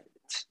can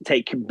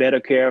take better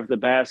care of the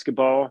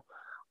basketball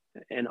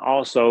and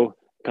also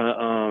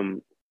I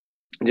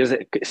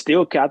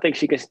think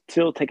she can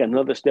still take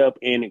another step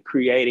in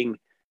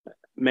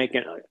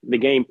making the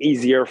game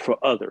easier for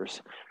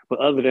others. But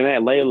other than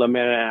that, Layla,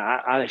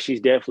 man, she's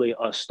definitely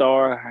a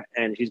star,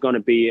 and she's going to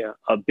be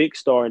a big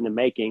star in the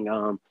making.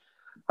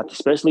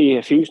 Especially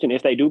if Houston,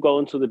 if they do go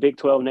into the Big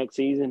 12 next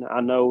season,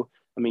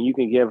 you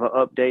can give an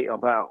update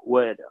about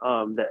what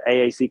the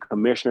AAC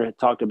commissioner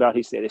talked about.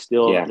 He said it's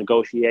still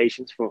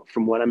negotiations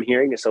from what I'm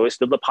hearing. And so it's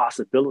still a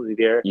possibility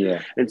there.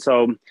 Yeah. And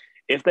so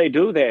if they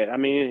do that,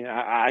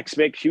 I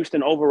expect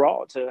Houston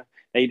overall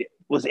they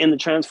was in the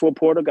transfer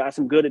portal, got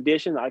some good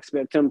additions. I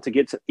expect them to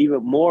get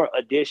even more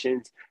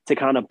additions to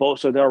kind of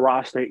bolster their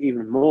roster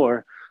even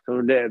more.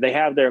 So they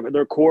have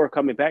their core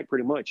coming back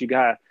pretty much. You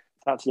got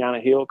Tatiana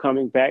Hill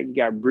coming back. You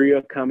got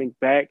Bria coming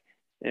back,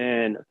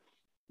 and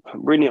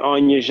Brittany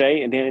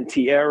Onyejay, and then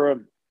Tierra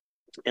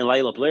and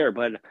Layla Blair.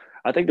 But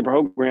I think the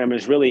program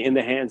is really in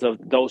the hands of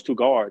those two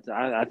guards.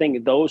 I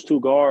think those two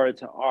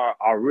guards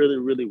are really,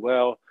 really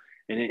well.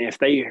 And if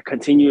they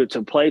continue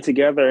to play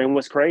together, and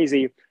what's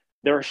crazy,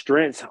 their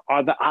strengths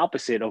are the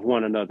opposite of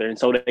one another. And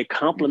so they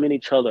complement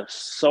each other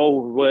so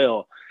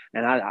well.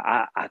 And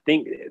I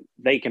think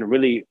they can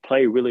really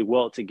play really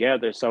well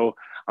together. So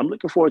I'm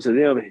looking forward to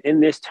them in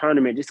this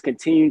tournament, just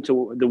continue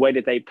to the way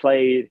that they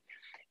played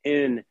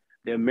in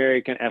the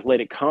American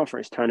Athletic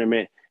Conference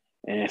tournament.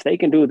 And if they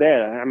can do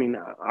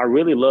that, I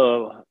really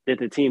love that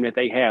the team that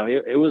they have.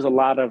 It was a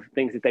lot of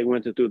things that they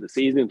went through the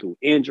season, through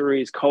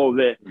injuries,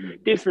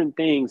 COVID, different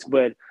things.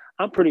 But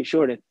I'm pretty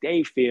sure that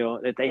they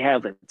feel that they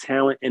have the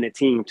talent and the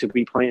team to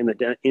be playing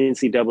the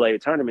NCAA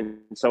tournament.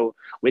 So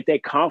with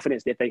that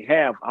confidence that they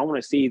have, I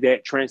want to see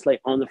that translate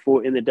on the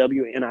floor in the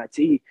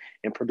WNIT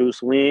and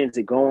produce wins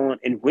and go on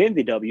and win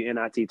the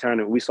WNIT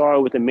tournament. We saw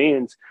it with the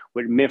men's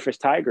with Memphis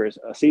Tigers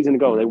a season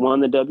ago. They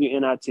won the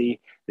WNIT.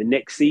 The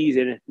next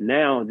season,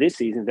 now this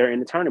season, they're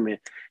in the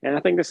tournament. And I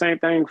think the same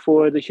thing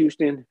for the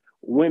Houston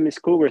women's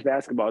Cougars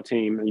basketball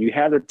team. You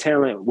have the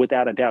talent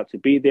without a doubt to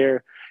be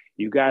there.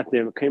 You got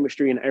the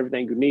chemistry and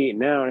everything you need.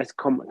 Now let's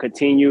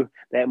continue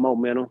that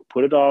momentum,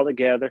 put it all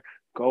together,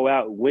 go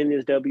out, win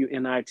this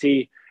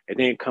WNIT, and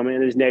then come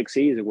in this next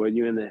season, whether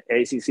you're in the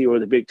ACC or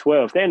the Big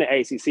 12. If they're in the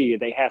ACC,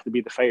 they have to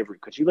be the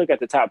favorite, because you look at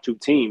the top two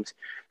teams,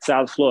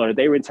 South Florida,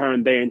 they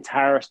returned their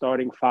entire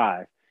starting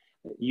five.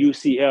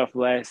 UCF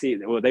last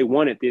season, well, they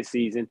won it this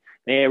season.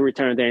 They have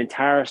returned their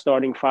entire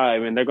starting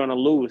five, and they're going to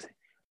lose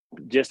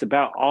just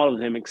about all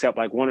of them except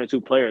like one or two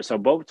players. So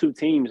both two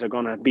teams are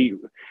going to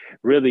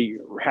really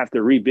have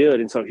to rebuild.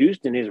 And so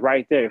Houston is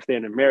right there if they're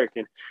an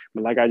American.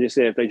 But like I just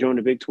said, if they join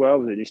the Big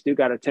 12, they still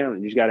got a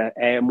talent. You just got to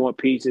add more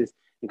pieces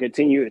and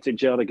continue to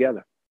gel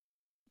together.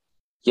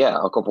 Yeah,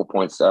 a couple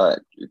points.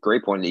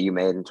 Great point that you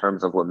made in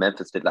terms of what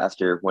Memphis did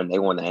last year when they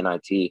won the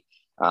NIT.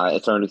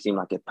 It certainly seemed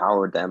like it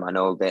powered them. I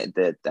know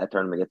that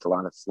tournament gets a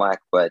lot of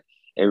slack, but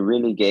it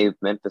really gave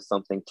Memphis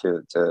something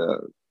to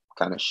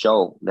kind of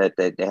show that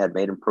they had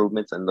made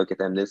improvements. And look at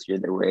them this year.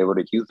 They were able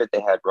to use it. They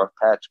had rough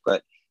patch,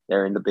 but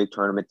they're in the big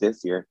tournament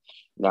this year.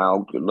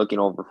 Now, looking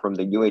over from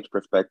the UH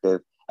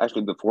perspective,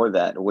 actually before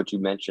that, what you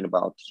mentioned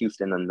about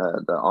Houston and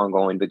the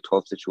ongoing Big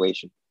 12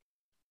 situation,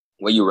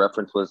 what you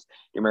referenced was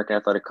the American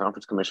Athletic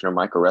Conference Commissioner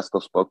Mike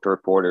Oresco spoke to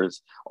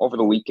reporters over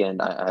the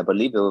weekend. I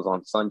believe it was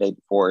on Sunday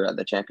before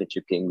the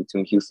championship game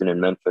between Houston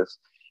and Memphis.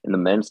 in the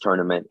men's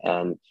tournament.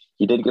 And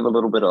he did give a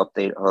little bit of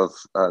update of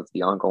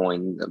the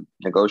ongoing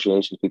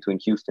negotiations between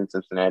Houston,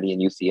 Cincinnati,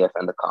 and UCF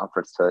and the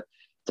conference to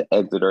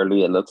exit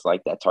early. It looks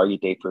like that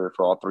target date for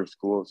all three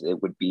schools,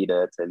 it would be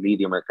to leave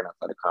the American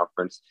Athletic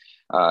Conference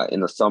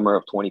in the summer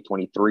of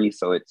 2023.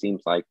 So it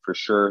seems like for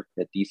sure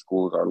that these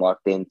schools are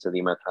locked into the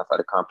American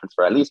Athletic Conference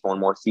for at least one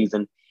more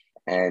season.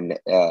 And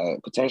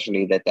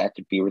potentially that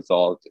could be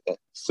resolved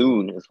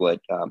soon is what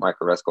Mike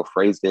Oresco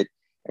phrased it,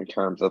 in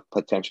terms of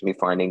potentially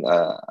finding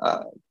a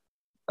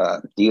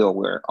deal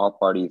where all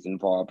parties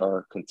involved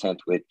are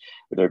content with,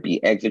 whether it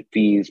be exit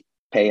fees,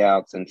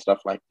 payouts, and stuff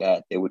like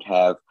that. They would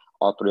have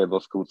all three of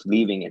those schools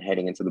leaving and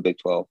heading into the Big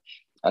 12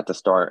 at the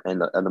start in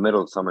the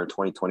middle of summer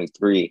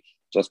 2023,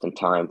 just in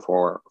time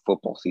for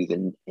football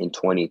season in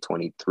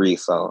 2023.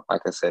 So,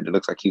 like I said, it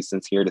looks like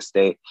Houston's here to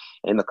stay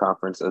in the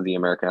conference of the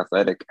American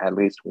Athletic at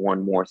least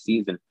one more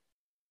season.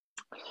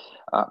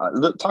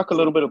 Let's talk a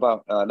little bit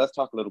about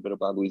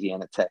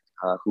Louisiana Tech,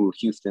 who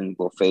Houston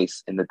will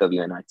face in the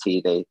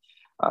WNIT. They,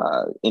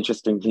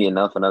 interestingly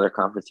enough, another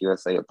Conference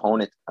USA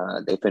opponent.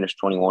 They finished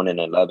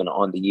 21-11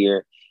 on the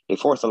year. They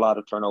forced a lot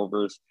of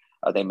turnovers.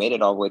 They made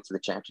it all the way to the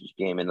championship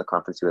game in the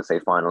Conference USA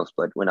finals.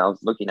 But when I was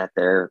looking at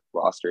their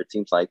roster, it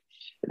seems like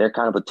they're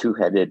kind of a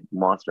two-headed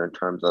monster in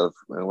terms of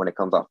when it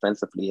comes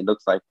offensively. It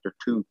looks like their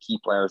two key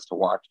players to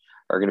watch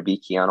are going to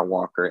be Kiana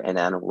Walker and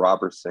Anna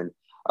Robertson.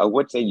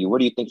 What say you? What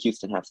do you think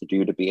Houston has to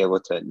do to be able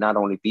to not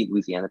only beat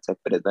Louisiana Tech,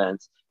 but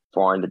advance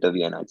far in the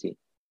WNIT?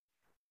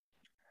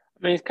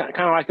 I mean, it's kind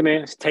of like,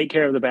 man, take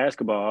care of the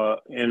basketball.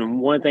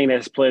 And one thing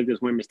that's plagued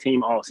this women's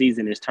team all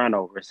season is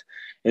turnovers.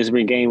 There's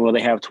been a game where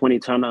they have 20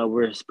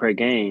 turnovers per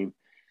game.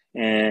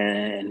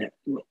 But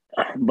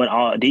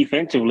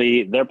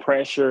defensively, their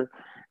pressure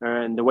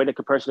and the way they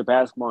can pressure the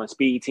basketball and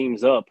speed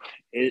teams up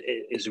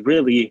is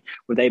really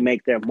where they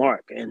make their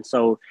mark. And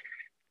so,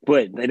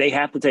 but they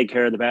have to take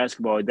care of the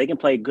basketball. They can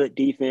play good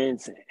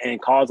defense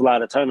and cause a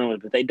lot of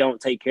turnovers, but they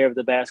don't take care of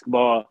the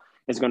basketball,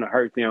 it's going to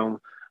hurt them.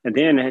 And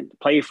then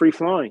play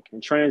free-flowing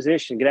and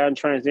transition, get out in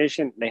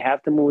transition. They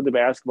have to move the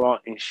basketball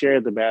and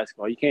share the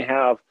basketball. You can't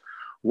have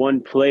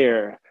one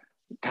player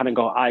kind of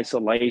go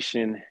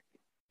isolation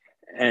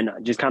and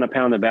just kind of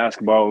pound the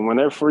basketball. And when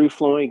they're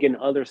free-flowing, getting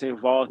others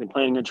involved and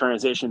playing in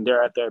transition,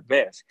 they're at their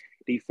best.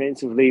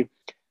 Defensively,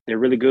 they're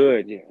really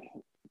good. Yeah.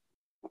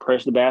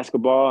 Press the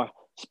basketball,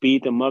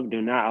 speed them up,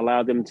 do not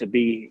allow them to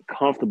be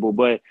comfortable.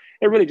 But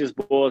it really just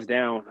boils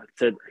down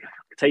to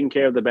taking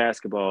care of the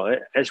basketball.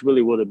 That's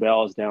really what it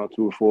boils down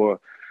to for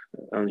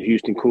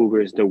Houston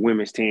Cougars, the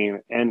women's team.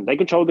 And they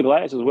control the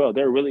glass as well.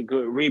 They're a really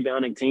good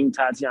rebounding team.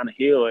 Tatiana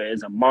Hill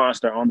is a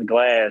monster on the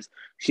glass.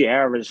 She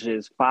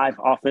averages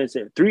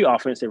 3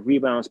 offensive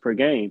rebounds per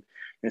game.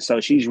 And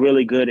so she's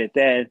really good at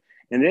that.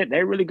 And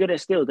they're really good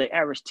at steals. They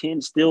average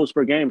 10 steals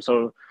per game.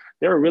 So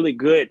they're a really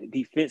good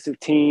defensive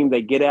team.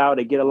 They get out,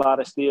 they get a lot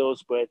of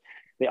steals, but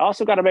they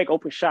also got to make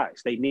open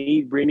shots. They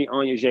need Brittany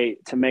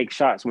Onyeje to make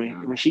shots.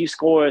 When she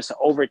scores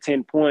over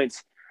 10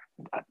 points,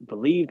 I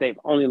believe they've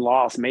only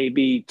lost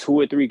maybe 2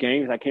 or 3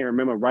 games. I can't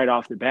remember right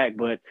off the bat,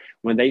 but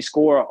when they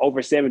score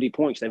over 70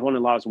 points, they've only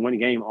lost 1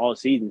 game all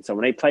season. So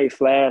when they play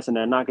fast and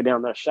they're knocking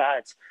down their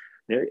shots,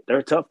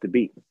 they're tough to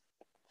beat.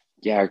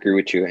 Yeah, I agree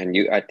with you. And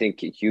I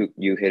think you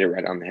hit it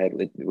right on the head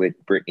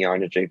with Brittany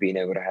Onyeje being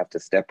able to have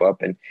to step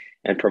up and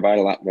provide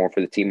a lot more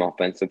for the team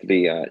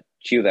offensively.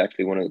 She was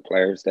actually one of the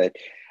players that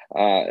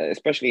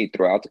especially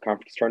throughout the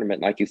conference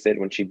tournament, like you said,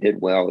 when she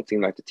did well, it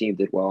seemed like the team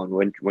did well.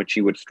 And when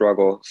she would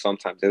struggle,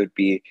 sometimes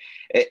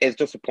it's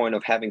just a point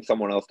of having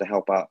someone else to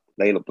help out.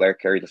 Layla Blair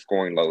carry the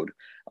scoring load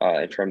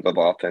in terms of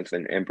offense.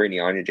 And Brittany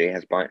Onyeje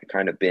has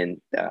kind of been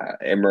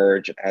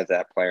emerge as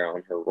that player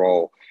on her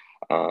role.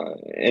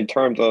 In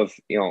terms of,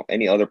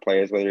 any other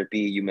players, whether it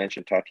be, you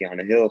mentioned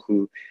Tatiana Hill,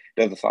 who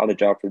does a solid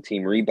job for the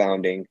team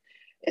rebounding.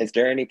 Is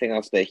there anything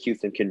else that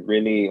Houston can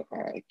really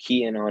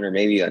key in on, or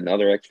maybe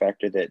another X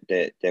factor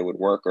that would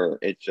work, or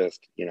it's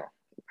just,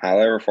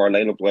 however far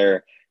Layla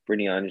Blair,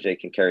 Brittany Onyeje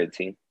can carry the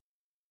team?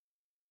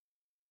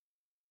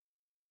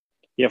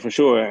 Yeah, for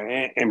sure.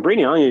 And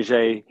Brittany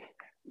Onyeje,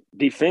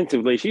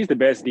 defensively, she's the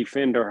best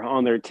defender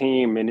on their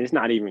team, and it's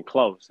not even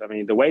close. I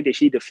mean, the way that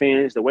she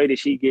defends, the way that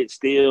she gets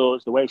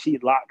steals, the way she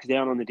locks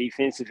down on the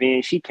defensive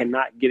end, she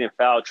cannot get in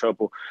foul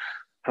trouble.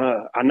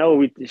 I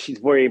know she's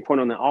very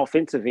important on the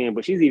offensive end,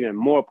 but she's even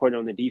more important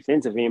on the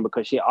defensive end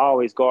because she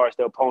always guards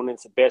the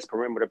opponent's best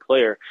perimeter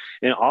player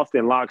and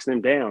often locks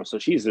them down. So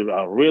she's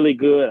a really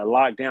good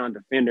lockdown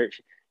defender.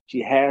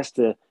 She has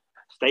to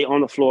stay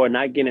on the floor,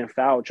 not get in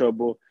foul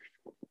trouble,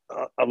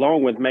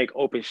 along with make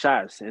open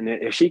shots. And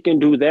if she can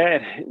do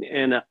that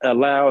and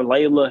allow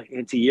Layla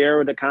and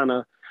Tierra to kind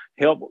of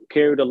help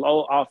carry the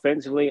load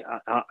offensively,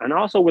 and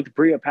also with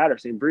Bria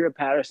Patterson. Bria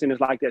Patterson is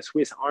like that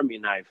Swiss Army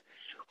knife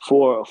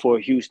for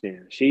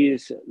Houston. She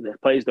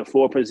plays the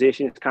 4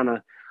 positions, kind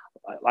of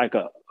like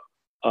a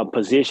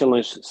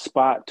positionless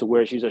spot to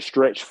where she's a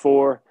stretch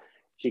 4.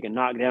 She can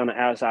knock down the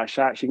outside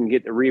shot. She can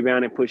get the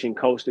rebound and pushing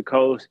coast to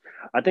coast.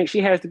 I think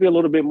she has to be a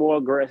little bit more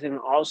aggressive and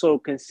also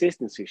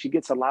consistency. She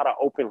gets a lot of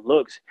open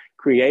looks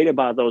created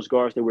by those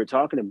guards that we're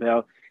talking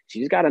about.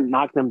 She's got to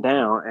knock them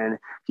down, and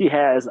she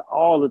has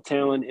all the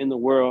talent in the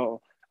world.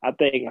 I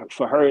think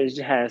for her, it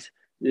just has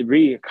to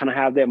really kind of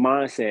have that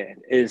mindset,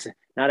 is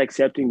not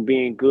accepting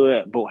being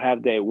good, but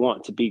have that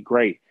want to be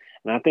great.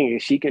 And I think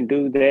if she can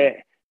do that,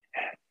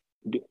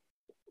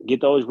 get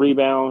those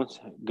rebounds,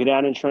 get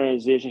out in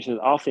transition.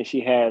 Often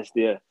she has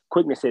the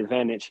quickness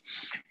advantage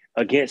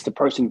against the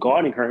person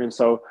guarding her. And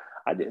so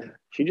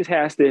she just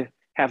has to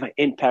have an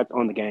impact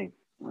on the game.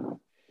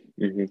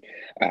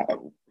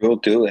 Will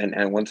do.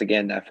 And once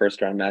again, that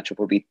first round matchup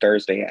will be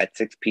Thursday at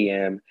 6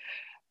 p.m.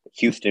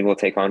 Houston will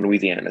take on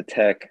Louisiana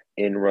Tech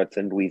in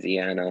Rutland,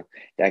 Louisiana.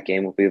 That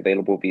game will be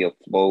available via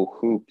Flow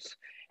Hoops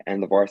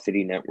and the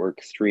Varsity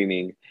Network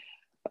streaming.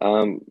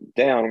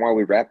 Dan, while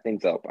we wrap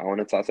things up, I want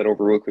to toss it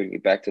over real quickly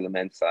back to the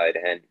men's side.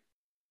 And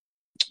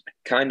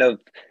kind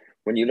of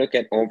when you look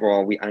at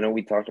overall, I know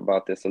we talked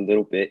about this a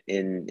little bit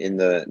in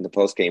the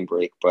post-game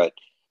break, but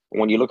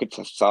when you look at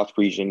the South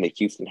region that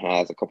Houston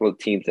has, a couple of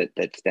teams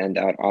that stand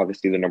out,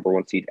 obviously the number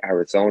one seed,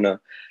 Arizona.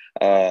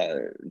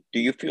 What do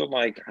you feel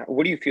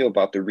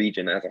about the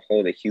region as a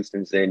whole that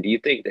Houston's in? Do you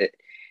think that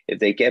if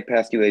they get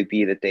past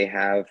UAB that they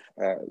have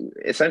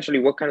essentially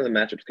what kind of the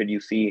matchups could you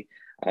see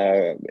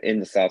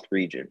in the South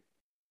region?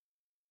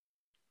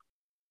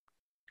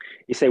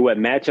 You say what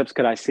matchups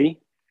could I see?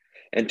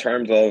 In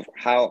terms of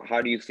how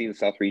do you see the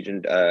South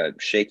region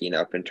shaking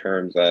up in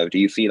terms of, do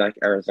you see like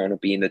Arizona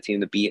being the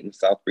team to beat in the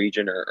South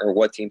region, or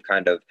what team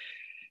kind of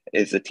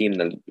is the team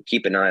to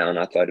keep an eye on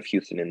outside of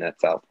Houston in that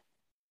South?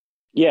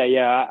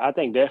 Yeah, I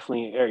think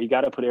definitely you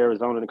got to put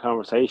Arizona in the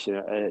conversation.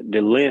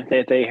 The length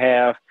that they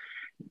have,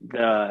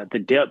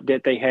 the depth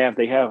that they have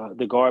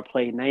the guard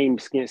play name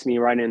escapes me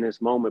right in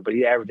this moment, but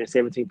he averaging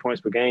 17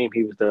 points per game.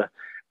 He was the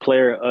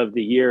player of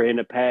the year in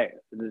the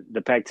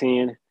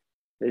Pac-10.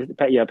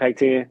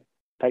 Pac-10,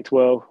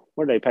 Pac-12.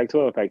 What are they, Pac-12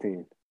 or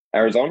Pac-10?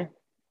 Arizona?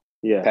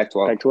 Yeah.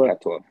 Pac-12. Pac-12?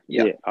 Pac-12.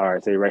 Yeah. All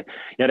right, so you're right.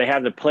 Yeah, they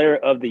have the player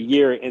of the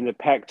year in the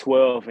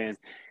Pac-12, and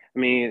I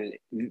mean,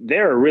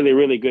 they're a really,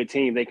 really good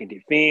team. They can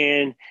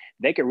defend.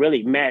 They can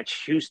really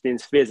match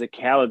Houston's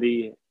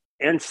physicality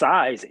and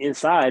size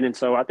inside. And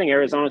so I think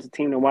Arizona's a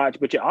team to watch,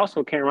 but you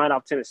also can't write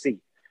off Tennessee.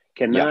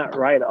 Cannot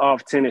write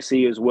off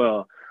Tennessee as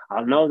well.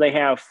 I know they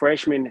have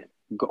freshmen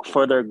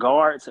for their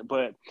guards,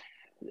 but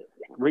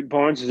Rick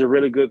Barnes is a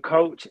really good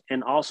coach.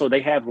 And also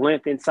they have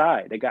length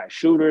inside. They got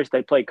shooters.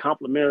 They play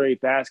complementary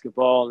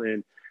basketball.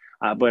 And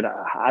but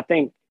I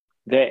think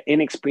that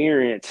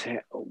inexperience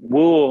could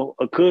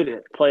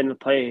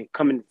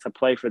come into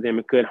play for them.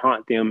 It could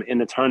haunt them in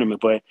the tournament.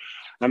 But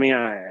I mean,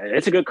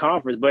 it's a good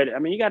conference. But I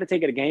mean, you got to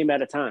take it a game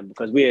at a time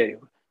because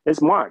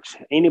it's March.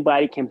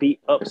 Anybody can be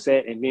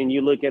upset, and then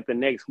you look at the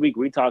next week.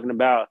 We're talking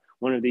about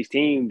one of these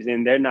teams,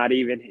 and they're not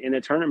even in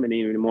the tournament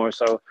anymore.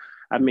 So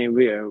I mean,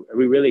 we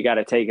really got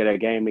to take it a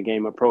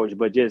game-to-game approach.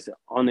 But just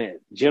on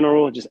the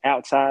general, just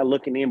outside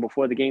looking in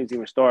before the games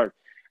even start,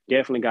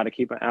 definitely got to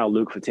keep an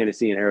outlook for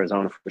Tennessee and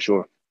Arizona for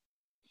sure.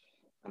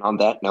 And on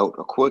that note,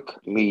 a quick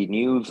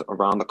news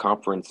around the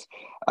conference.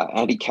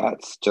 Andy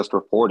Katz just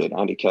reported.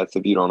 Andy Katz,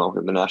 if you don't know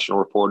him, the national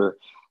reporter,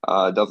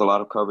 does a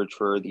lot of coverage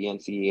for the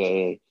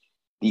NCAA.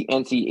 The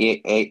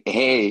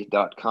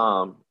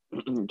NCAA.com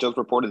just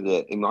reported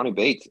that Imani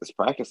Bates is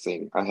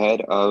practicing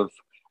ahead of,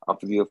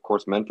 obviously, of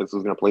course, Memphis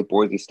is going to play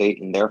Boise State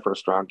in their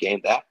first-round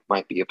game. That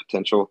might be a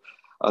potential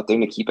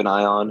thing to keep an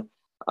eye on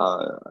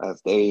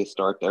as they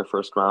start their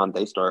first round.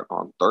 They start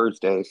on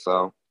Thursday,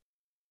 so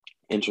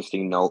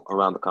interesting note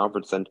around the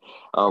conference. And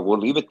we'll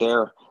leave it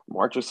there.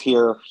 March is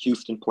here.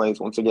 Houston plays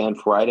once again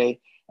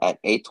Friday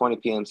at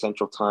 8:20 p.m.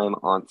 Central Time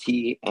on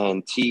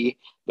TNT,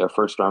 their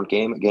first-round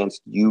game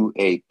against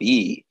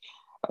UAB.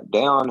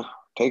 Dayon,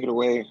 take it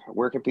away.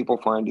 Where can people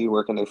find you?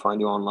 Where can they find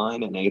you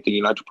online? And anything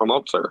you'd like to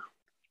promote, sir?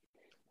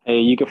 Hey,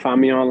 you can find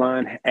me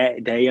online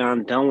at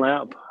Dayon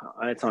Dunlap.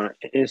 It's on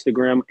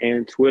Instagram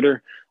and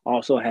Twitter.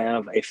 Also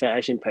have a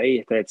fashion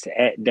page that's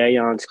at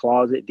Dayon's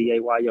Closet,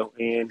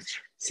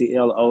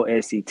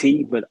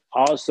 DAYONCLOSET. But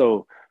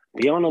also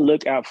be on the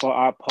lookout for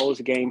our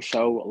post-game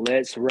show,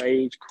 Let's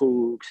Rage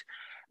Cougs.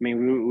 I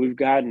mean, we've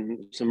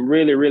gotten some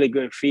really, really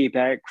good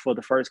feedback for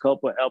the first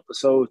couple of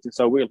episodes. And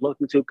so we're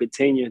looking to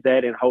continue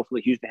that, and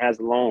hopefully Houston has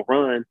a long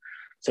run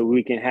so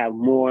we can have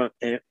more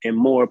and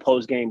more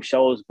post-game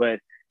shows. But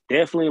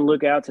definitely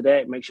look out to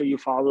that. Make sure you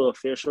follow the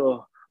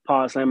official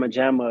Pod Slamma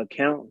Jamma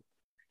account.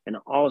 And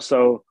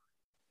also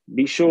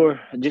be sure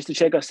just to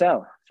check us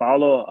out.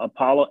 Follow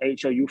Apollo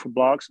HOU for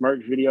blogs,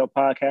 merch, video,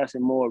 podcasts,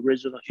 and more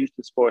original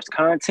Houston sports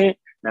content.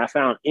 Not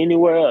found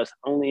anywhere else,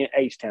 only in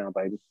H-Town,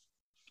 baby.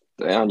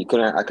 Dayon,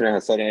 I couldn't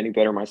have said it any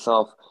better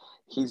myself.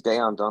 He's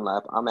Dayon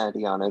Dunlap. I'm at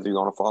Dayon. If you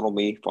want to follow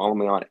me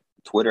on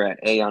Twitter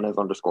at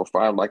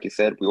 @Ayones_5. Like you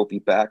said, we'll be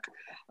back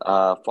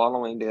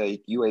following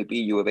the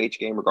UAB U of H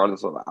game,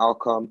 regardless of the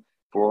outcome,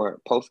 for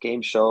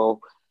post-game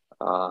show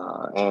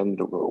And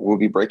we'll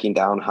be breaking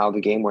down how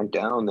the game went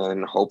down.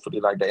 And hopefully,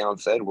 like Dayon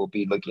said, we'll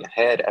be looking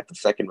ahead at the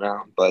second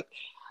round. But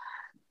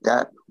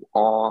that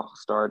all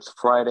starts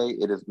Friday.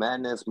 It is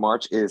madness.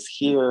 March is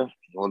here.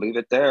 We'll leave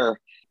it there.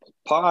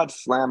 Pod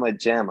Slamma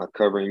Jamma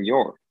covering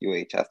your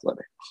UH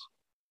athletics.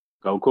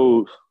 Go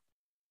Cougs.